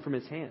has flown from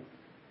His hand.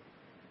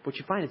 What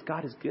you find is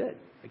God is good.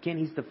 Again,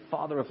 He's the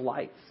Father of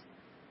lights.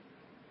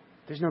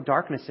 There's no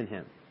darkness in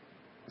Him.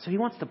 So He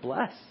wants to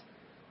bless.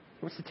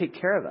 He wants to take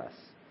care of us.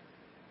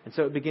 And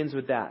so it begins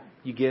with that.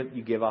 You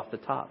give off the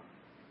top.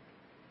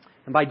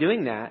 And by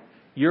doing that,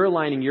 you're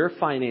aligning your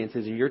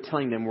finances and you're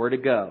telling them where to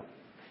go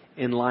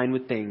in line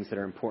with things that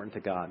are important to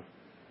God.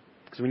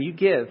 Because when you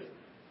give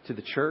to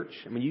the church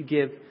and when you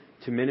give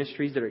to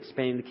ministries that are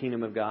expanding the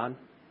kingdom of God,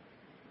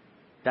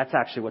 that's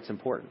actually what's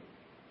important.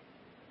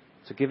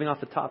 So giving off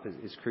the top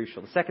is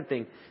crucial. The second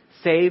thing,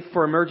 save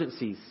for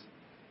emergencies.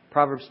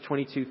 Proverbs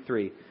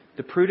 22:3.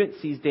 The prudent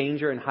sees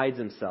danger and hides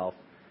himself,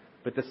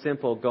 but the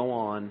simple go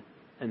on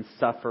and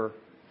suffer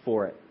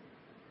for it.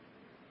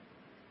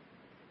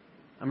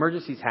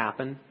 Emergencies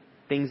happen.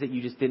 Things that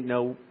you just didn't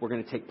know were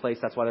going to take place.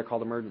 That's why they're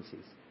called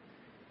emergencies.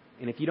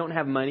 And if you don't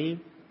have money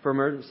for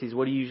emergencies,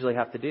 what do you usually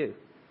have to do?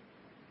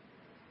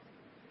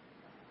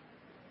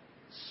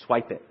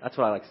 Swipe it. That's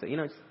what I like to say.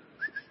 Just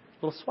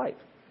a little swipe.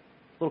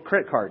 A little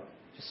credit card.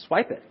 Just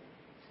swipe it.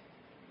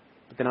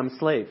 But then I'm a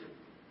slave.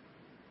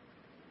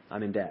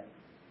 I'm in debt.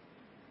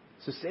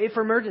 So save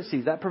for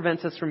emergencies. That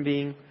prevents us from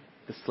being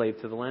the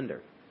slave to the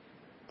lender.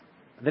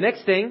 The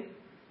next thing,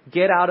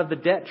 get out of the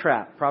debt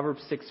trap.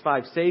 Proverbs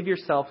 6:5. Save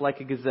yourself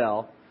like a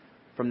gazelle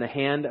from the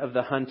hand of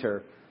the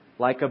hunter,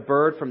 like a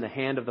bird from the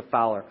hand of the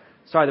fowler.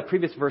 Sorry, the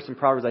previous verse in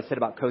Proverbs I said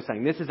about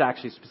co-signing. This is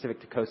actually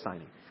specific to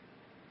co-signing.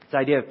 It's the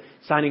idea of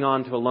signing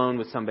on to a loan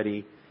with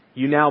somebody.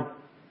 You now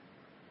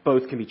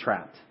both can be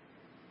trapped.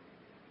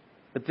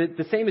 But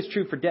the same is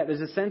true for debt.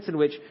 There's a sense in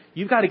which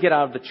you've got to get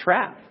out of the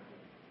trap.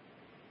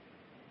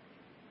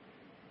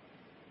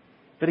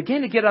 But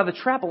again, to get out of the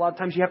trap, a lot of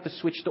times you have to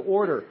switch the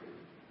order,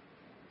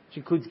 which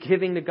includes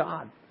giving to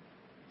God,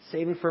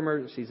 saving for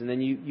emergencies, and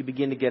then you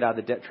begin to get out of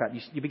the debt trap.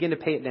 You begin to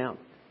pay it down.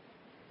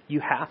 You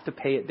have to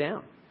pay it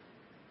down.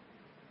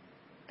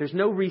 There's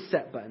no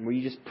reset button where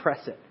you just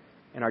press it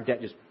and our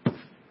debt just, poof.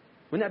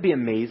 Wouldn't that be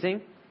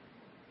amazing?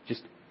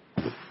 Just,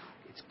 poof,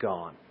 it's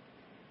gone.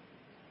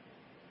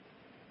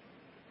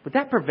 Would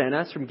that prevent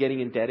us from getting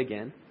in debt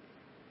again?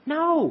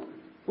 No.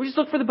 We just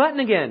look for the button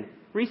again.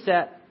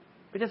 Reset.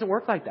 It doesn't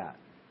work like that.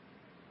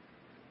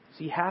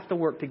 So you have to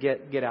work to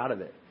get out of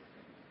it.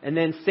 And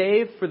then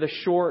save for the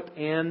short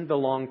and the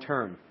long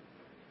term.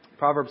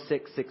 Proverbs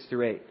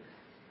 6:6-8.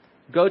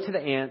 Go to the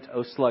ant,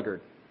 O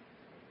sluggard.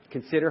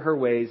 Consider her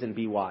ways and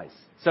be wise.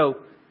 So,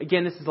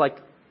 again, this is like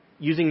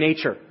using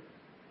nature.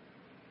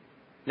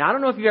 Now, I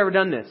don't know if you've ever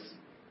done this.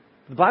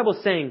 The Bible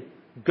is saying,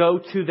 go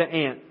to the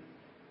ant.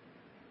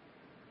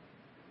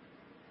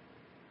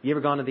 You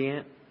ever gone to the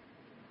ant?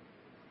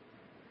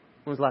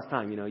 When was the last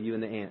time, you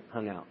and the ant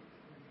hung out?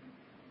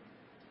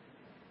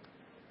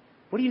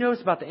 What do you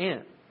notice about the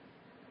ant?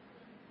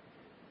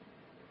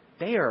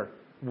 They are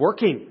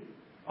working,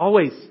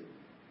 always,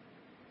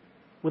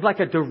 with like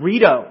a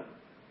Dorito,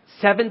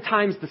 7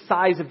 times the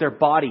size of their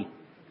body.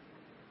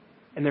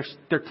 And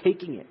they're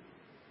taking it.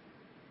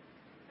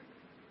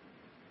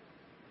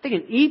 They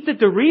can eat the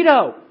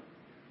Dorito.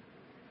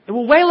 It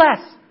will weigh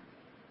less.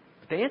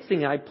 But the ant's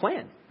thinking, I got a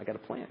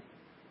plan.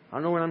 I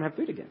don't know when I'm going to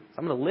have food again. So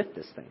I'm going to lift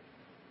this thing.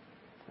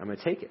 I'm going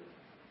to take it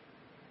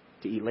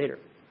to eat later.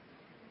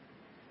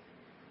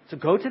 So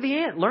go to the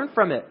ant. Learn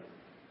from it.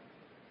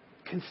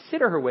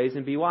 Consider her ways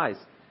and be wise.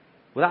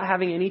 Without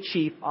having any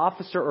chief,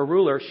 officer, or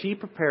ruler, she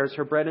prepares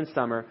her bread in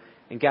summer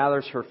and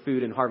gathers her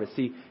food in harvest.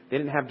 See, they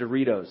didn't have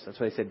Doritos. That's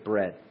why they said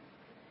bread.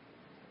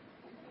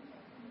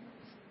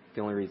 That's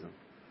the only reason.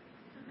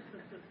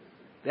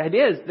 The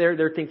idea is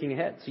they're thinking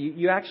ahead. So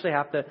you actually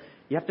have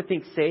to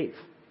think safe.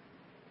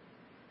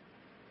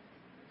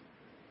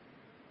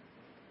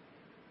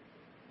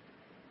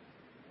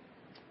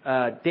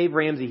 Dave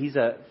Ramsey, he's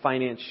a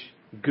finance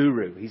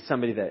guru. He's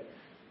somebody that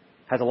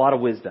has a lot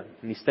of wisdom.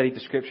 And he studied the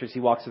scriptures. He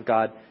walks with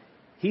God.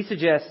 He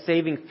suggests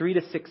saving 3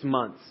 to 6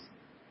 months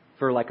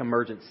for like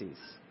emergencies.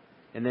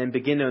 And then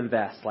begin to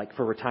invest like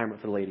for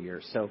retirement for the later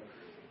years. So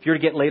if you're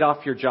to get laid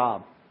off your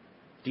job,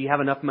 do you have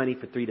enough money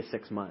for 3 to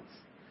 6 months?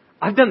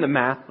 I've done the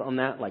math on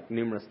that like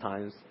numerous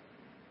times.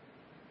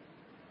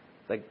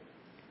 It's like,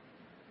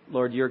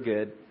 Lord, you're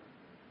good.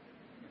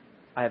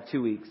 I have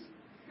 2 weeks.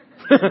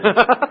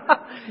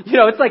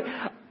 It's like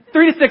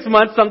 3 to 6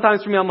 months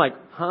sometimes for me. I'm like,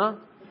 huh?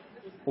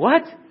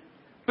 What?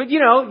 But you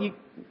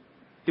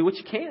do what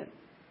you can.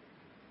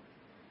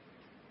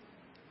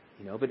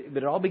 But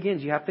it all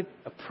begins. You have to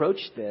approach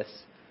this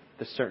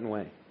a certain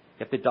way. You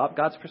have to adopt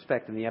God's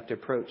perspective, and you have to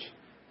approach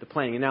the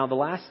planning. And now the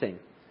last thing,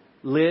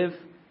 live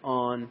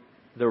on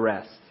the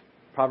rest.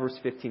 Proverbs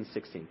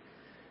 15:16.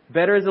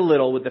 Better is a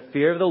little with the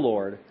fear of the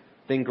Lord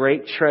than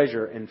great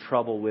treasure and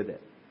trouble with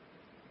it.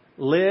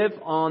 Live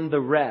on the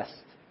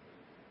rest.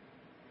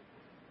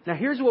 Now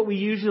here's what we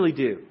usually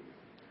do.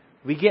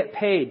 We get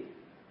paid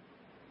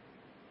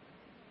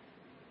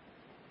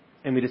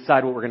and we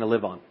decide what we're going to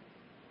live on.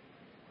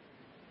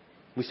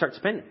 We start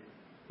spending.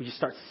 We just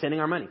start sending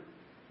our money.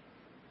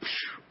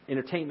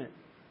 Entertainment.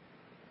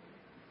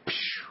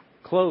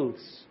 Clothes.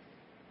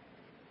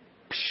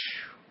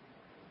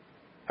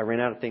 I ran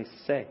out of things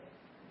to say.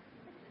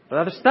 But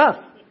other stuff.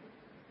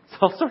 It's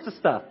all sorts of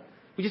stuff.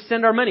 We just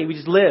send our money. We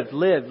just live.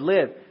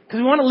 Because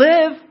we want to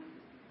live.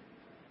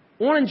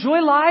 We want to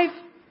enjoy life.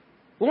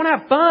 We want to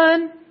have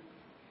fun.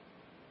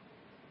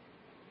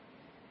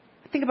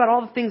 I think about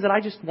all the things that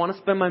I just want to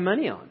spend my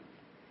money on.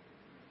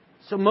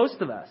 So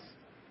most of us,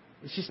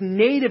 it's just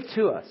native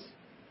to us.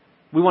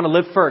 We want to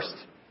live first.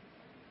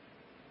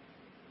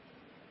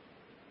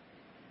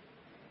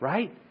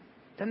 Right?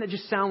 Doesn't that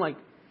just sound like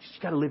you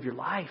just got to live your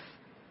life?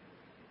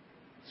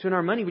 So in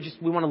our money,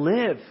 we want to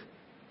live.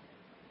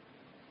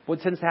 What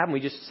tends to happen? We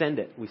just send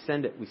it. We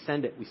send it.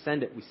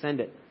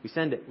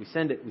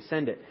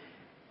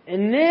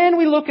 And then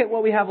we look at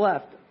what we have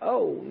left.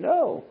 Oh,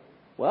 no.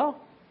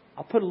 Well,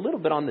 I'll put a little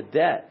bit on the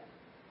debt.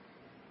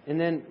 And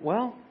then,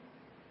 well,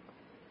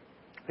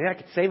 maybe I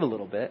could save a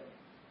little bit.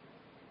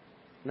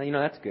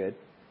 Now, that's good.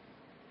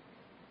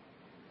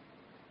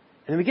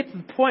 And then we get to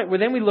the point where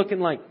then we look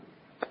and like,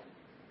 I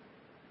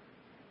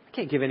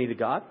can't give any to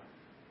God.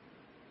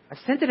 I've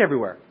sent it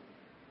everywhere.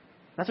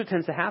 That's what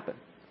tends to happen.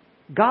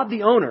 God,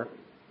 the owner,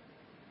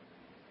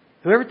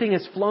 who everything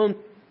has flown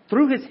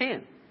through His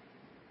hand,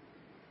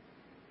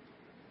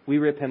 we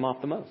rip Him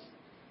off the most.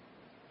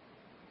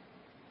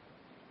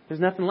 There's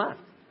nothing left.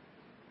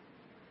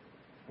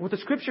 What the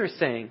Scripture is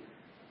saying,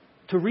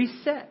 to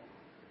reset,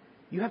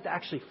 you have to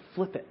actually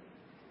flip it.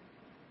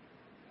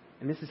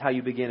 And this is how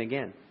you begin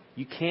again.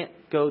 You can't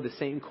go the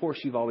same course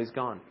you've always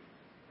gone.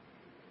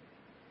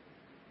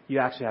 You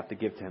actually have to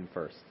give to Him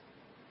first.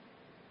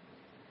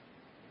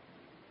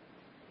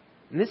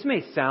 And this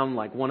may sound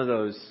like one of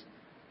those,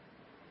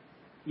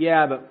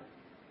 yeah, but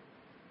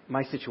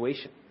my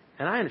situation.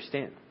 And I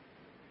understand.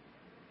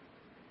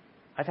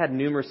 I've had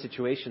numerous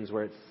situations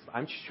where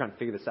I'm just trying to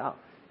figure this out.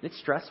 And it's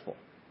stressful.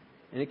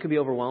 And it could be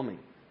overwhelming.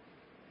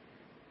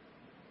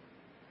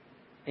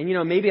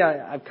 And, maybe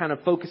I've kind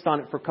of focused on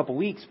it for a couple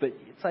weeks, but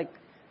it's like,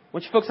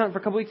 once you focus on it for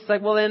a couple weeks, it's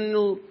like, well, then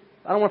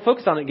I don't want to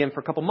focus on it again for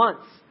a couple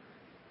months.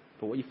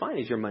 But what you find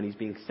is your money's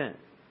being sent.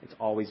 It's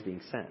always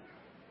being sent.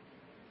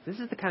 This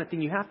is the kind of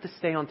thing you have to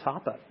stay on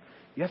top of.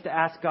 You have to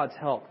ask God's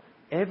help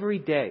every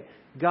day.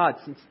 God,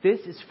 since this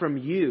is from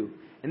you,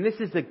 and this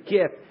is a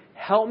gift,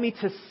 help me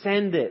to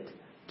send it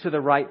to the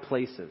right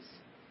places.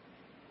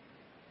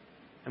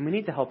 And we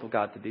need the help of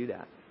God to do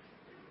that.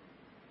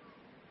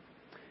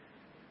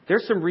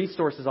 There's some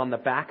resources on the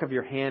back of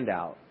your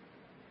handout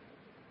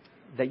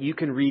that you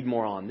can read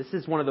more on. This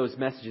is one of those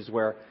messages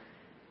where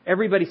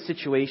everybody's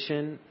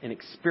situation and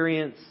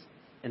experience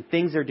and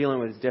things they're dealing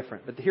with is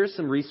different. But here's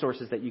some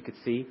resources that you could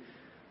see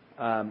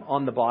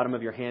on the bottom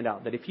of your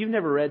handout that if you've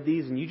never read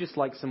these and you just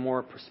like some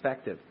more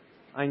perspective,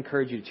 I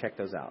encourage you to check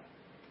those out.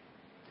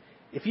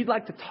 If you'd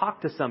like to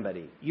talk to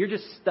somebody, you're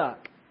just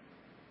stuck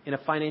in a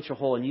financial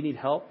hole and you need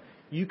help,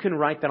 you can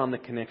write that on the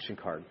connection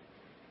card.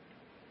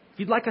 If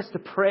you'd like us to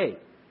pray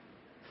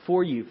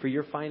for you, for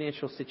your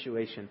financial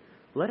situation,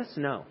 let us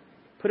know.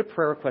 Put a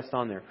prayer request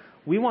on there.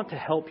 We want to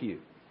help you.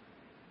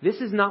 This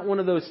is not one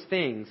of those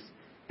things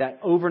that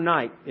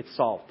overnight it's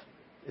solved.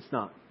 It's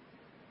not.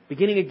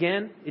 Beginning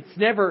again, it's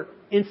never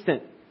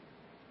instant.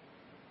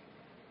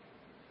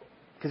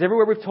 Because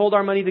everywhere we've told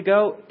our money to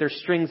go, there's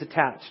strings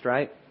attached,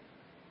 right?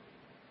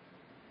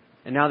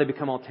 And now they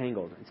become all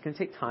tangled. It's going to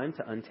take time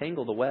to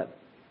untangle the web.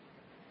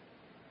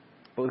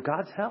 But with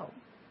God's help,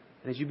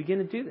 and as you begin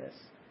to do this,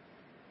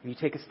 and you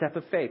take a step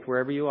of faith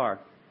wherever you are,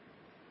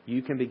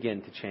 you can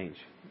begin to change.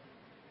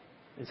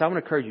 And so I want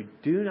to encourage you,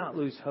 do not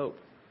lose hope,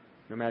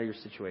 no matter your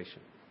situation.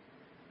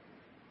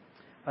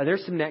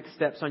 There's some next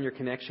steps on your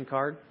connection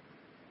card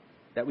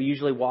that we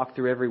usually walk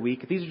through every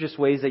week. These are just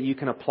ways that you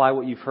can apply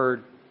what you've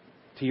heard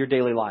to your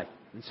daily life.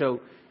 And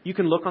so you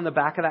can look on the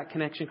back of that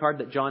connection card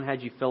that John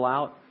had you fill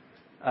out.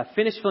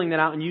 Finish filling that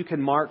out, and you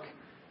can mark.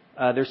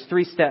 There's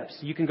 3 steps.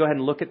 You can go ahead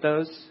and look at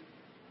those.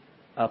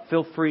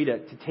 Feel free to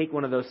take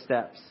one of those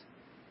steps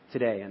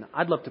today. And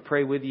I'd love to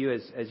pray with you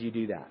as you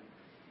do that.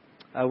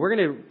 We're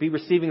going to be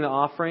receiving the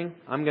offering.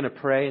 I'm going to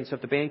pray. And so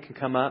if the band can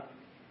come up,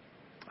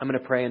 I'm going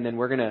to pray. And then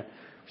we're going to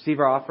receive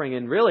our offering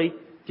and really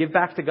give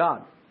back to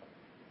God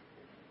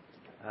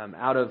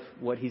out of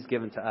what He's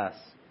given to us.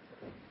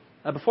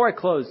 Before I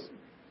close,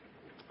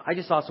 I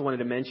just also wanted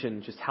to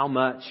mention just how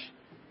much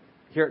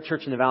here at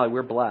Church in the Valley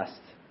we're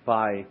blessed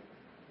by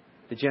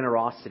the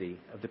generosity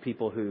of the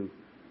people who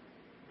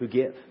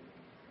give.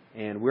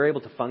 And we're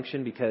able to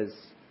function because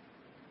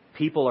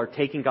people are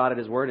taking God at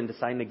His word and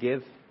deciding to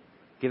give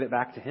it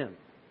back to Him.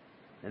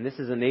 And this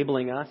is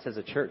enabling us as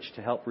a church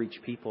to help reach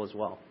people as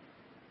well.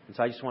 And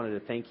so I just wanted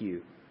to thank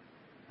you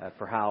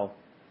for how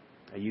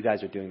you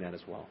guys are doing that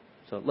as well.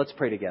 So let's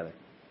pray together.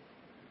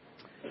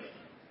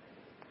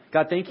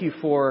 God, thank you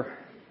for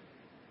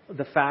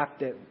the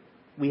fact that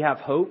we have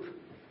hope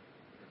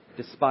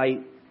despite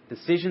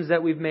decisions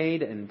that we've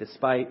made and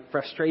despite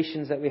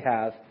frustrations that we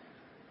have.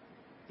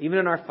 Even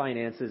in our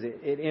finances,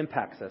 it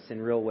impacts us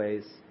in real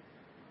ways.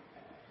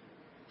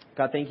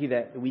 God, thank you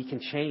that we can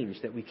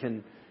change, that we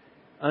can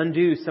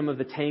undo some of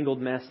the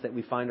tangled mess that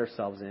we find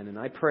ourselves in. And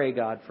I pray,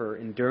 God, for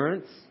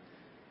endurance,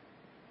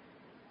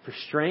 for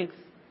strength,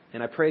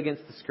 and I pray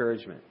against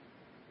discouragement.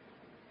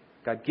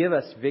 God, give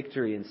us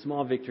victory and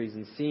small victories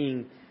in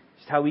seeing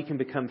just how we can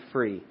become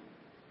free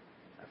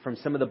from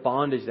some of the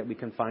bondage that we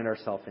can find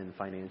ourselves in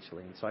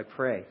financially. And so I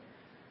pray,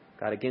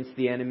 God, against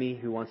the enemy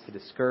who wants to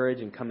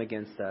discourage and come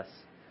against us.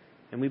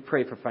 And we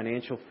pray for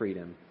financial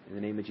freedom in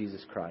the name of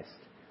Jesus Christ.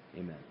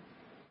 Amen.